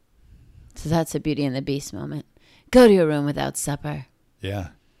room. So that's a Beauty and the Beast moment. Go to your room without supper. Yeah.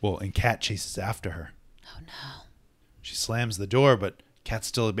 Well, and Cat chases after her. Oh no. She slams the door, but Cat's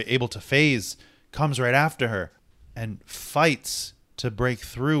still able to phase, comes right after her, and fights to break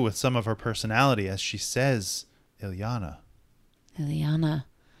through with some of her personality as she says, Illyana. Illyana,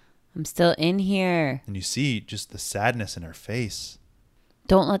 I'm still in here. And you see just the sadness in her face.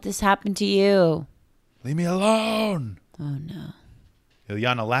 Don't let this happen to you. Leave me alone. Oh no.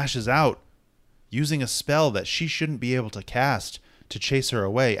 Illyana lashes out, using a spell that she shouldn't be able to cast to chase her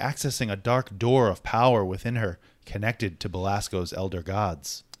away, accessing a dark door of power within her, connected to Belasco's elder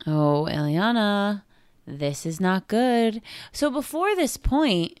gods. Oh, Illyana, this is not good. So before this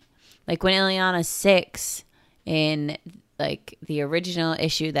point, like when Illyana's 6 in like the original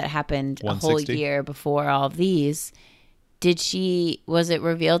issue that happened a whole year before all of these, was it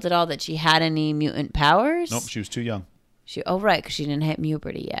revealed at all that she had any mutant powers? Nope, she was too young. Right, because she didn't hit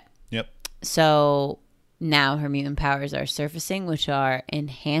puberty yet. Yep. So now her mutant powers are surfacing, which are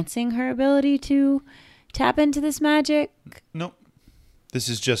enhancing her ability to tap into this magic. Nope. This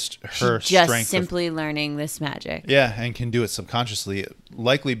is just her strength. Just simply learning this magic. Yeah, and can do it subconsciously,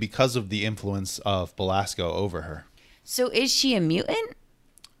 likely because of the influence of Belasco over her. So is she a mutant?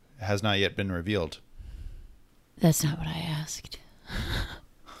 It has not yet been revealed. That's not what I asked.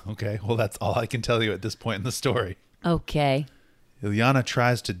 Okay, well, that's all I can tell you at this point in the story. Okay. Illyana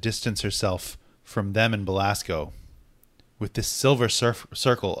tries to distance herself from them and Belasco with this silver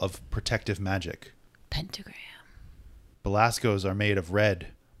circle of protective magic. Pentagram. Belasco's are made of red,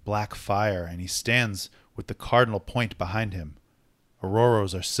 black fire, and he stands with the cardinal point behind him.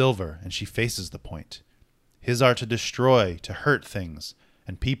 Aurora's are silver, and she faces the point. His are to destroy, to hurt things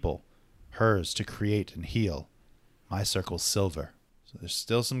and people. Hers to create and heal. My circle's silver. So there's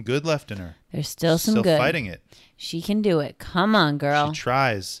still some good left in her. There's still some good. Still Fighting it. She can do it. Come on, girl. She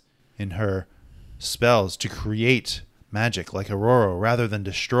tries in her spells to create magic like Aurora. Rather than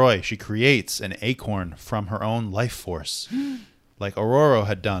destroy, she creates an acorn from her own life force, like Aurora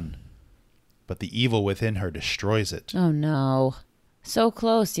had done. But the evil within her destroys it. Oh, no. So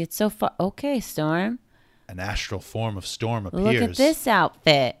close, yet so far. Okay, Storm. An astral form of Storm appears. Look at this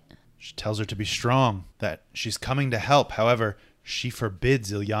outfit. She tells her to be strong, that she's coming to help. However, she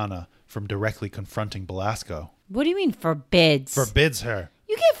forbids Illyana from directly confronting Belasco. What do you mean forbids? Forbids her.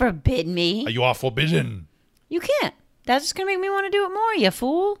 You can't forbid me. You are forbidden. You can't. That's just going to make me want to do it more, you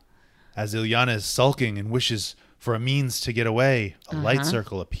fool. As Illyana is sulking and wishes for a means to get away, a light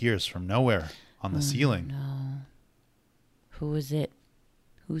circle appears from nowhere on the ceiling. No. Who is it?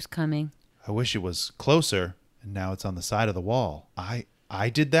 Who's coming? I wish it was closer, and now it's on the side of the wall. I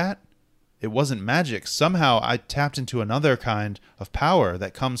did that? It wasn't magic. Somehow I tapped into another kind of power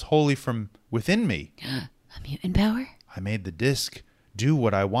that comes wholly from within me. A mutant power? I made the disc do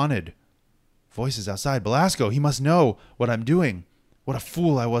what I wanted. Voices outside. Belasco, he must know what I'm doing. What a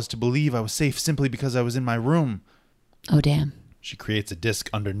fool I was to believe I was safe simply because I was in my room. Oh, damn. She creates a disc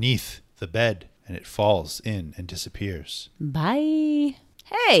underneath the bed, and it falls in and disappears. Bye.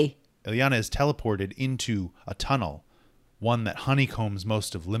 Hey. Illyana is teleported into a tunnel, one that honeycombs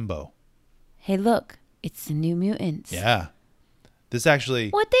most of Limbo. Hey, look. It's the New Mutants. Yeah. This actually...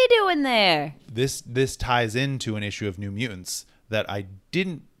 What they doing there? This ties into an issue of New Mutants that I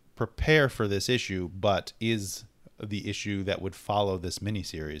didn't prepare for this issue, but is the issue that would follow this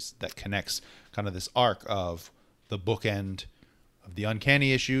miniseries that connects kind of this arc of the bookend of the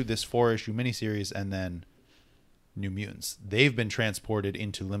Uncanny issue, this 4-issue miniseries, and then New Mutants. They've been transported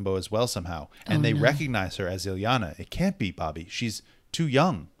into Limbo as well somehow, and they recognize her as Illyana. It can't be Bobby. She's too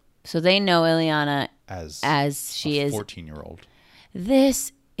young. So they know Illyana as she is 14-year-old.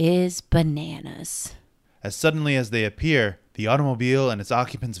 This is bananas. As suddenly as they appear, the automobile and its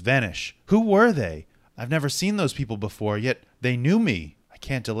occupants vanish. Who were they? I've never seen those people before, yet they knew me. I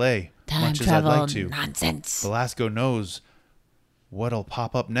can't delay Time much travel as I'd like to. Nonsense. Belasco knows what'll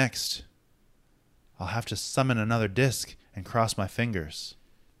pop up next. I'll have to summon another disc and cross my fingers.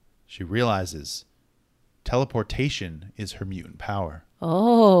 She realizes teleportation is her mutant power.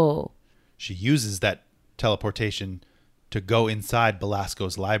 Oh. She uses that teleportation to go inside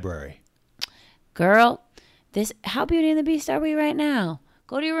Belasco's library. Girl, how Beauty and the Beast are we right now?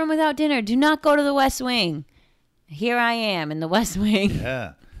 Go to your room without dinner. Do not go to the West Wing. Here I am in the West Wing.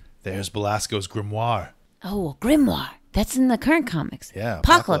 Yeah. There's Belasco's grimoire. Oh, a grimoire. That's in the current comics. Yeah.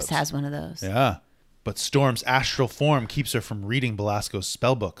 Apocalypse has one of those. Yeah. But Storm's astral form keeps her from reading Belasco's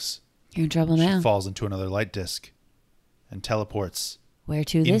spellbooks. You're in trouble now. She falls into another light disc and teleports Where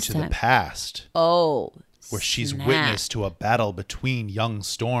to this time? Into the past. Oh, where she's witness to a battle between young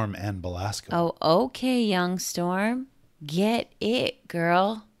Storm and Belasco. Oh, okay, young Storm. Get it,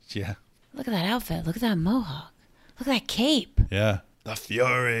 girl. Yeah. Look at that outfit. Look at that mohawk. Look at that cape. Yeah. The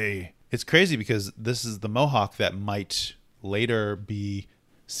Fury. It's crazy because this is the mohawk that might later be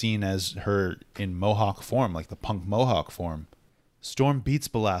seen as her in mohawk form, like the punk mohawk form. Storm beats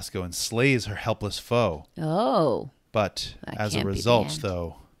Belasco and slays her helpless foe. Oh. But as a result,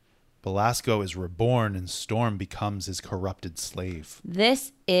 though, Belasco is reborn and Storm becomes his corrupted slave.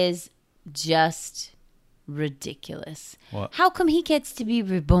 This is just ridiculous. What? How come he gets to be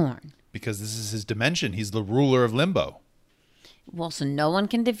reborn? Because this is his dimension. He's the ruler of Limbo. Well, so no one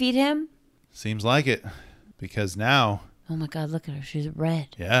can defeat him? Seems like it. Because now... Oh my God, look at her. She's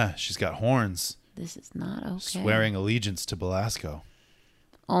red. Yeah, she's got horns. This is not okay. Swearing allegiance to Belasco.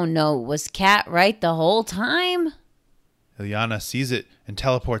 Oh no, was Cat right the whole time? Illyana sees it and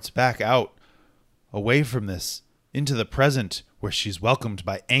teleports back out, away from this, into the present, where she's welcomed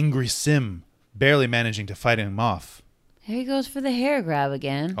by angry Sim, barely managing to fight him off. Here he goes for the hair grab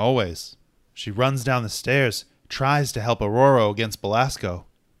again. Always. She runs down the stairs, tries to help Aurora against Belasco,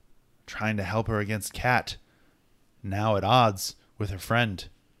 trying to help her against Cat, now at odds with her friend.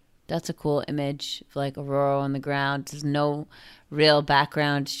 That's a cool image of like Aurora on the ground. There's no real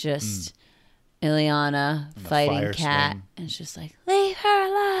background. It's just Illyana fighting Cat. And it's just like, leave her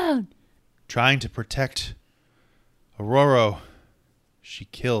alone. Trying to protect Aurora, she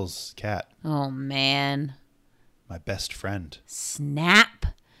kills Cat. Oh, man. My best friend. Snap.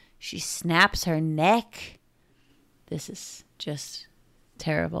 She snaps her neck. This is just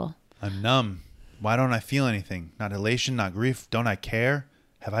terrible. I'm numb. Why don't I feel anything? Not elation, not grief. Don't I care?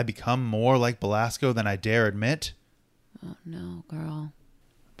 Have I become more like Belasco than I dare admit? Oh, no, girl.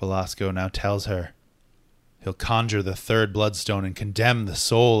 Belasco now tells her he'll conjure the third bloodstone and condemn the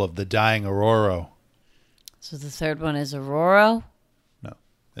soul of the dying Aurora. So the third one is Aurora? No,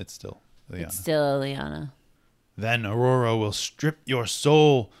 it's still Illyana. It's still Illyana. Then Aurora will strip your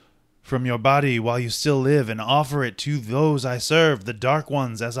soul from your body while you still live and offer it to those I serve, the Dark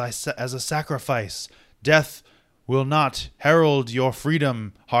Ones, as a sacrifice. Death will not herald your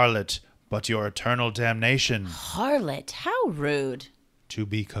freedom, harlot, but your eternal damnation. Harlot? How rude. To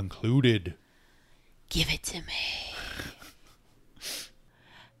be concluded. Give it to me.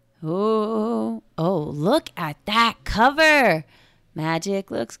 Oh, look at that cover. Magik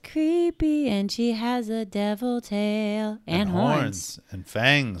looks creepy, and she has a devil tail and horns. And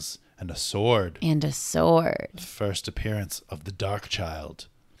fangs and a sword. The first appearance of the Dark Child.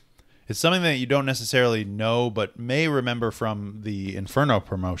 It's something that you don't necessarily know, but may remember from the Inferno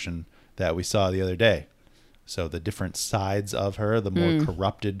promotion that we saw the other day. So the different sides of her, the more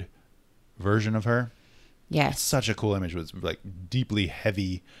corrupted version of her. Yes. It's such a cool image with like deeply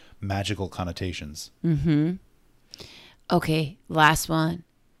heavy magical connotations. Mm-hmm. Okay, last one.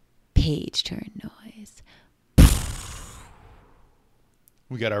 Page turn noise.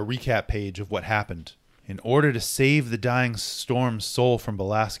 We got our recap page of what happened. In order to save the dying Storm's soul from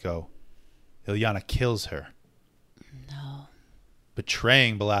Belasco, Illyana kills her. No.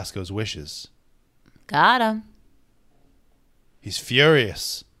 Betraying Belasco's wishes. Got him. He's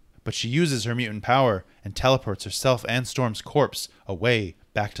furious, but she uses her mutant power and teleports herself and Storm's corpse away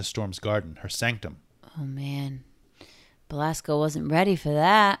back to Storm's garden, her sanctum. Oh, man. Belasco wasn't ready for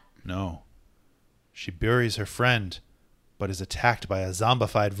that. No. She buries her friend, but is attacked by a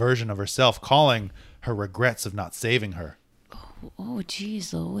zombified version of herself, calling her regrets of not saving her. Oh,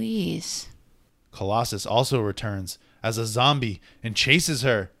 geez Louise. Colossus also returns as a zombie and chases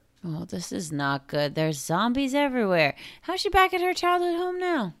her. Oh, this is not good. There's zombies everywhere. How's she back at her childhood home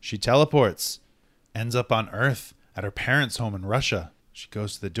now? She teleports, ends up on Earth at her parents' home in Russia. She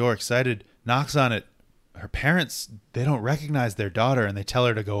goes to the door excited, knocks on it. Her parents, they don't recognize their daughter and they tell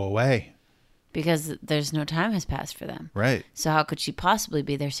her to go away. Because there's no time has passed for them. Right. So how could she possibly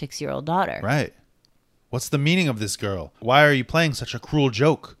be their 6-year-old daughter? Right. What's the meaning of this girl? Why are you playing such a cruel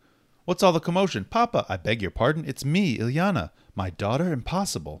joke? What's all the commotion? Papa, I beg your pardon. It's me, Ilyana. My daughter?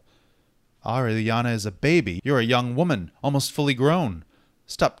 Impossible. Our Ilyana is a baby. You're a young woman, almost fully grown.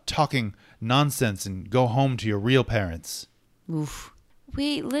 Stop talking nonsense and go home to your real parents. Oof.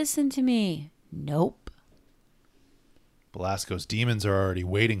 Wait, listen to me. Nope. Belasco's demons are already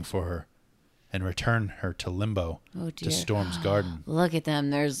waiting for her and return her to Limbo, to Storm's garden. Look at them.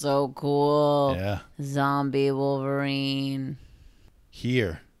 They're so cool. Yeah. Zombie Wolverine.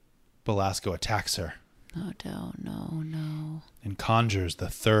 Here, Belasco attacks her. Oh, no. And conjures the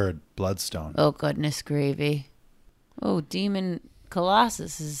third bloodstone. Oh, goodness gravy. Oh, Demon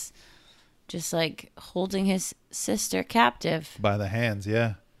Colossus is just like holding his sister captive. By the hands,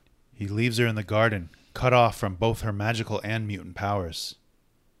 yeah. He leaves her in the garden, cut off from both her magical and mutant powers.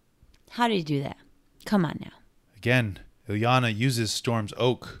 How did he do that? Come on now. Again, Ilyana uses Storm's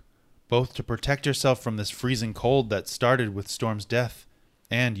oak, both to protect herself from this freezing cold that started with Storm's death,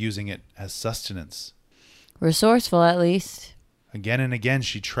 and using it as sustenance. Resourceful, at least. Again and again,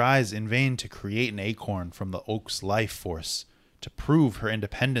 she tries in vain to create an acorn from the oak's life force to prove her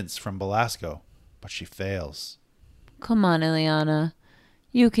independence from Belasco, but she fails. Come on, Ilyana.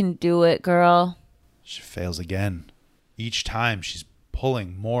 You can do it, girl. She fails again. Each time she's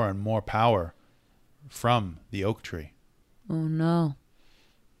pulling more and more power from the oak tree. Oh no.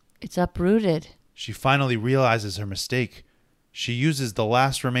 It's uprooted. She finally realizes her mistake. She uses the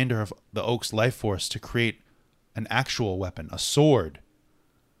last remainder of the oak's life force to create an actual weapon, a sword,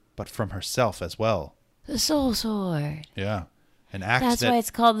 but from herself as well. The Soul Sword. Yeah. An axe That's why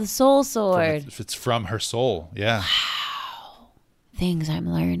it's called the Soul Sword. It's from her soul, yeah. Wow. Things I'm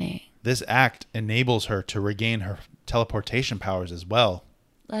learning. This act enables her to regain her teleportation powers as well.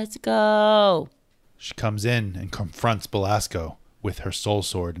 Let's go. She comes in and confronts Belasco with her soul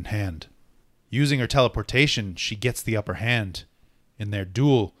sword in hand. Using her teleportation, she gets the upper hand in their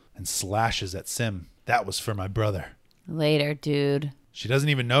duel and slashes at Sim. That was for my brother. Later, dude. She doesn't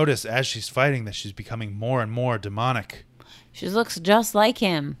even notice as she's fighting that she's becoming more and more demonic. She looks just like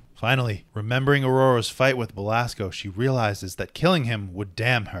him. Finally, remembering Aurora's fight with Belasco, she realizes that killing him would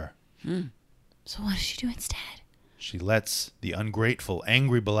damn her. So what does she do instead? She lets the ungrateful,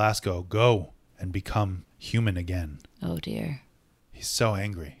 angry Belasco go and become human again. Oh, dear. He's so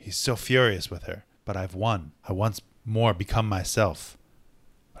angry. He's so furious with her. But I've won. I once more become myself.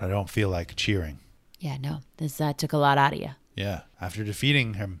 But I don't feel like cheering. Yeah, no. That took a lot out of you. Yeah. After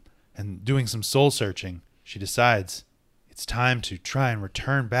defeating him and doing some soul searching, she decides it's time to try and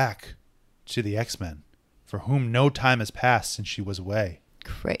return back to the X-Men, for whom no time has passed since she was away.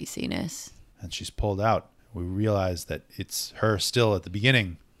 Craziness. And she's pulled out. We realize that it's her still at the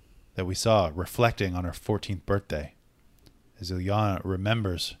beginning that we saw reflecting on her 14th birthday, as Ilyana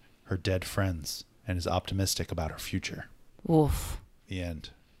remembers her dead friends and is optimistic about her future. Oof. The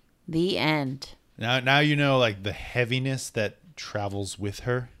end. The end. Now you know, like, the heaviness that travels with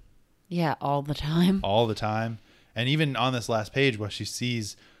her. Yeah, all the time. All the time. And even on this last page where she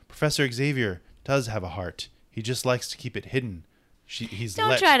sees Professor Xavier does have a heart. He just likes to keep it hidden.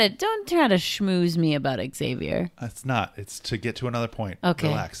 Don't try to schmooze me about Xavier. It's not. It's to get to another point. Okay.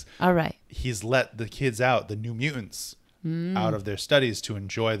 Relax. All right. He's let the kids out, the New Mutants, out of their studies to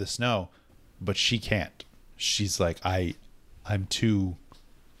enjoy the snow, but she can't. She's like, I'm too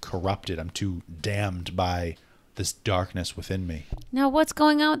corrupted. I'm too damned by this darkness within me. Now, what's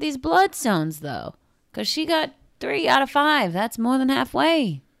going on with these bloodstones, though? Because she got 3 out of 5. That's more than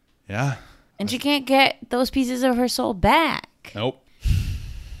halfway. Yeah. And she can't get those pieces of her soul back. Nope.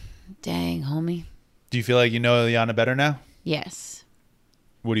 Dang, homie. Do you feel like you know Ilyana better now? Yes.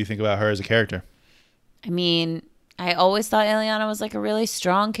 What do you think about her as a character? I mean, I always thought Ilyana was like a really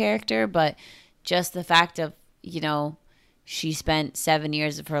strong character, but just the fact of, she spent 7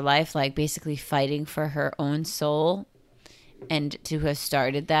 years of her life like basically fighting for her own soul, and to have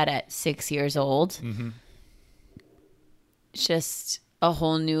started that at 6 years old, just a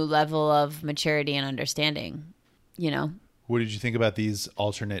whole new level of maturity and understanding, What did you think about these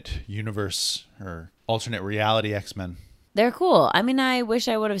alternate universe or alternate reality X-Men? They're cool. I mean, I wish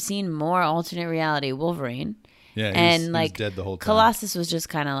I would have seen more alternate reality Wolverine. Yeah, and he like was dead the whole time. Colossus was just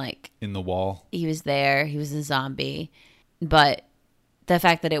kind of like in the wall. He was there. He was a zombie. But the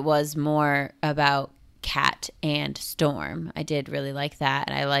fact that it was more about Cat and Storm, I did really like that.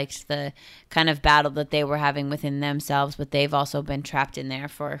 And I liked the kind of battle that they were having within themselves, but they've also been trapped in there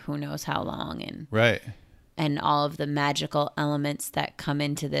for who knows how long. And right. And all of the magical elements that come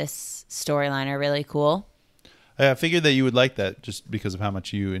into this storyline are really cool. I figured that you would like that just because of how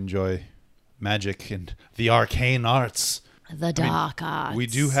much you enjoy magic and the arcane arts. The dark arts. We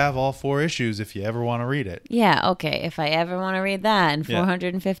do have all 4 issues if you ever want to read it. Yeah, okay. If I ever want to read that and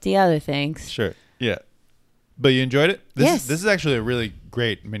 450 other things. Sure, yeah. But you enjoyed it? Yes. This is actually a really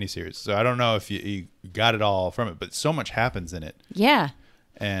great miniseries. So I don't know if you got it all from it, but so much happens in it. Yeah.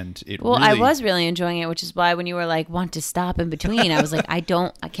 And it well, really... I was really enjoying it, which is why when you were like, want to stop in between, I was like,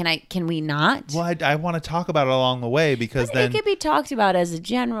 can we not? Well, I want to talk about it along the way because then... It could be talked about as a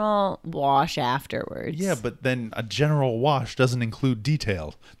general wash afterwards. Yeah, but then a general wash doesn't include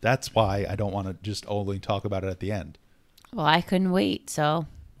detail. That's why I don't want to just only talk about it at the end. Well, I couldn't wait, so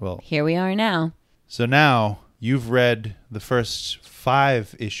here we are now. So now you've read the first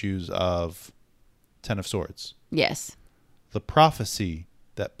 5 issues of Ten of Swords. Yes. The prophecy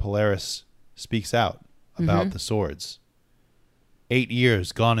that Polaris speaks out about the swords. 8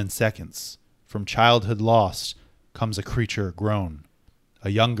 years gone in seconds. From childhood lost comes a creature grown. A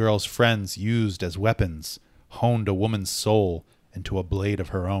young girl's friends used as weapons honed a woman's soul into a blade of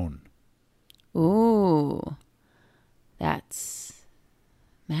her own. Ooh. That's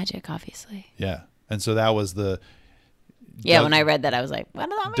magic, obviously. Yeah. And so that was the... Yeah, when I read that, I was like, what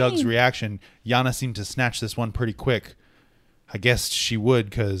does that mean? Doug's reaction. Yana seemed to snatch this one pretty quick. I guess she would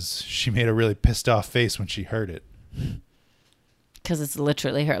because she made a really pissed off face when she heard it. Because it's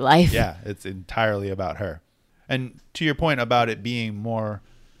literally her life. Yeah, it's entirely about her. And to your point about it being more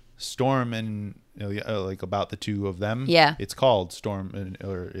Storm and like about the two of them. Yeah. It's called Storm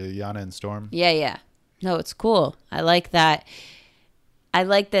or Yana and Storm. Yeah. No, it's cool. I like that. I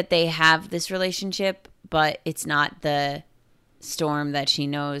like that they have this relationship, but it's not the Storm that she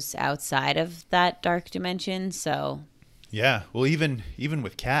knows outside of that dark dimension. So... Yeah, well, even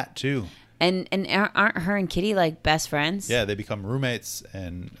with Kat too. And aren't her and Kitty like best friends? Yeah, they become roommates,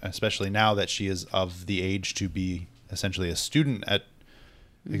 and especially now that she is of the age to be essentially a student at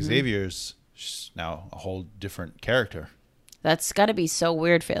Xavier's, she's now a whole different character. That's got to be so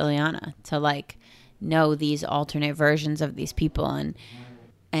weird for Ileana to like know these alternate versions of these people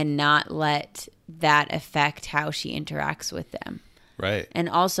and not let that affect how she interacts with them. Right. And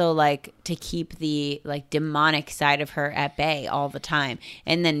also like to keep the like demonic side of her at bay all the time.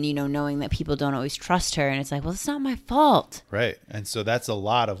 And then, knowing that people don't always trust her and it's like, well, it's not my fault. Right. And so that's a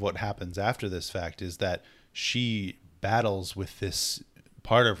lot of what happens after this fact is that she battles with this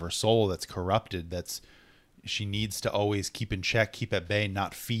part of her soul that's corrupted, she needs to always keep in check, keep at bay,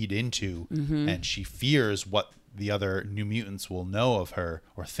 not feed into. And she fears what the other New Mutants will know of her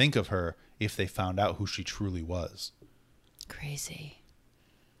or think of her if they found out who she truly was. Crazy.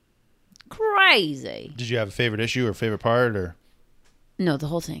 Did you have a favorite issue or favorite part or? No, the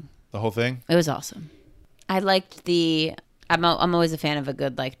whole thing. The whole thing? It was awesome. I liked I'm always a fan of a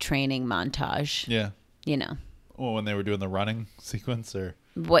good like training montage. Yeah. Well, when they were doing the running sequence or?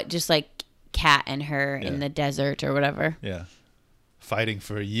 What, just like Kat and her in the desert or whatever. Yeah. Fighting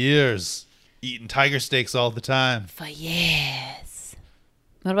for years. Eating tiger steaks all the time. For years.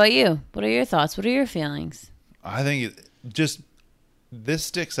 What about you? What are your thoughts? What are your feelings? I think this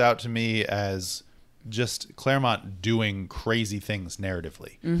sticks out to me as just Claremont doing crazy things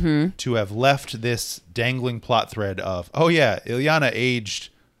narratively. To have left this dangling plot thread of, oh yeah, Ileana aged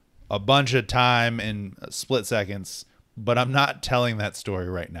a bunch of time in split seconds, but I'm not telling that story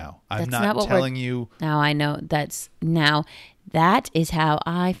right now. I'm not telling you. Now I know that is how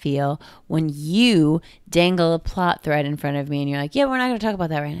I feel when you dangle a plot thread in front of me and you're like, yeah, we're not going to talk about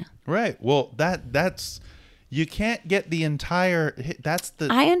that right now. Right. Well, that's you can't get the entire.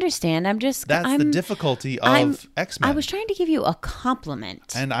 I understand. That's the difficulty of X-Men. I was trying to give you a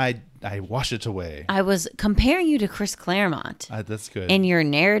compliment, and I wash it away. I was comparing you to Chris Claremont. That's good. In your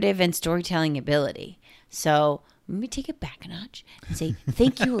narrative and storytelling ability. So let me take it back a notch and say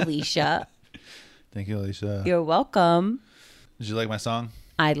thank you, Alicia. Thank you, Alicia. You're welcome. Did you like my song?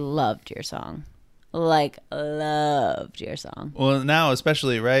 I loved your song. Loved your song. Well, now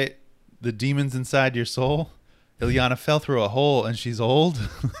especially, right? The demons inside your soul. Ileana fell through a hole and she's old.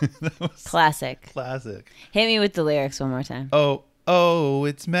 Classic. Hit me with the lyrics one more time. Oh,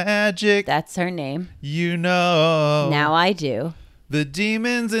 it's magic. That's her name. Now I do. The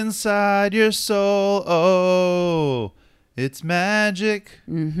demons inside your soul. Oh, It's magic.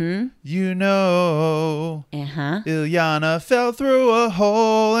 Mm-hmm. You know. Uh-huh. Ilyana fell through a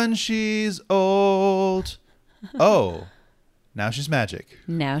hole and she's old. Oh, now she's magic.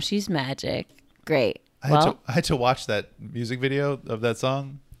 Now she's magic. Great. I had to watch that music video of that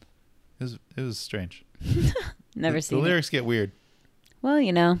song. It was strange. Never seen it. The lyrics get weird. Well,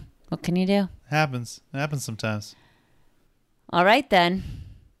 what can you do? Happens sometimes. All right, then.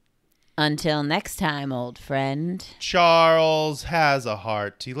 Until next time, old friend. Charles has a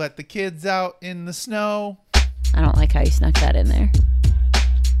heart. He let the kids out in the snow. I don't like how you snuck that in there.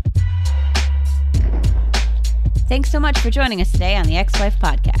 Thanks so much for joining us today on the Ex-Wife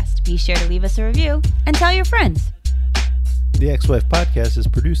Podcast. Be sure to leave us a review and tell your friends. The Ex-Wife Podcast is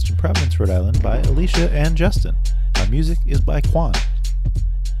produced in Providence, Rhode Island by Alicia and Justin. Our music is by Quan.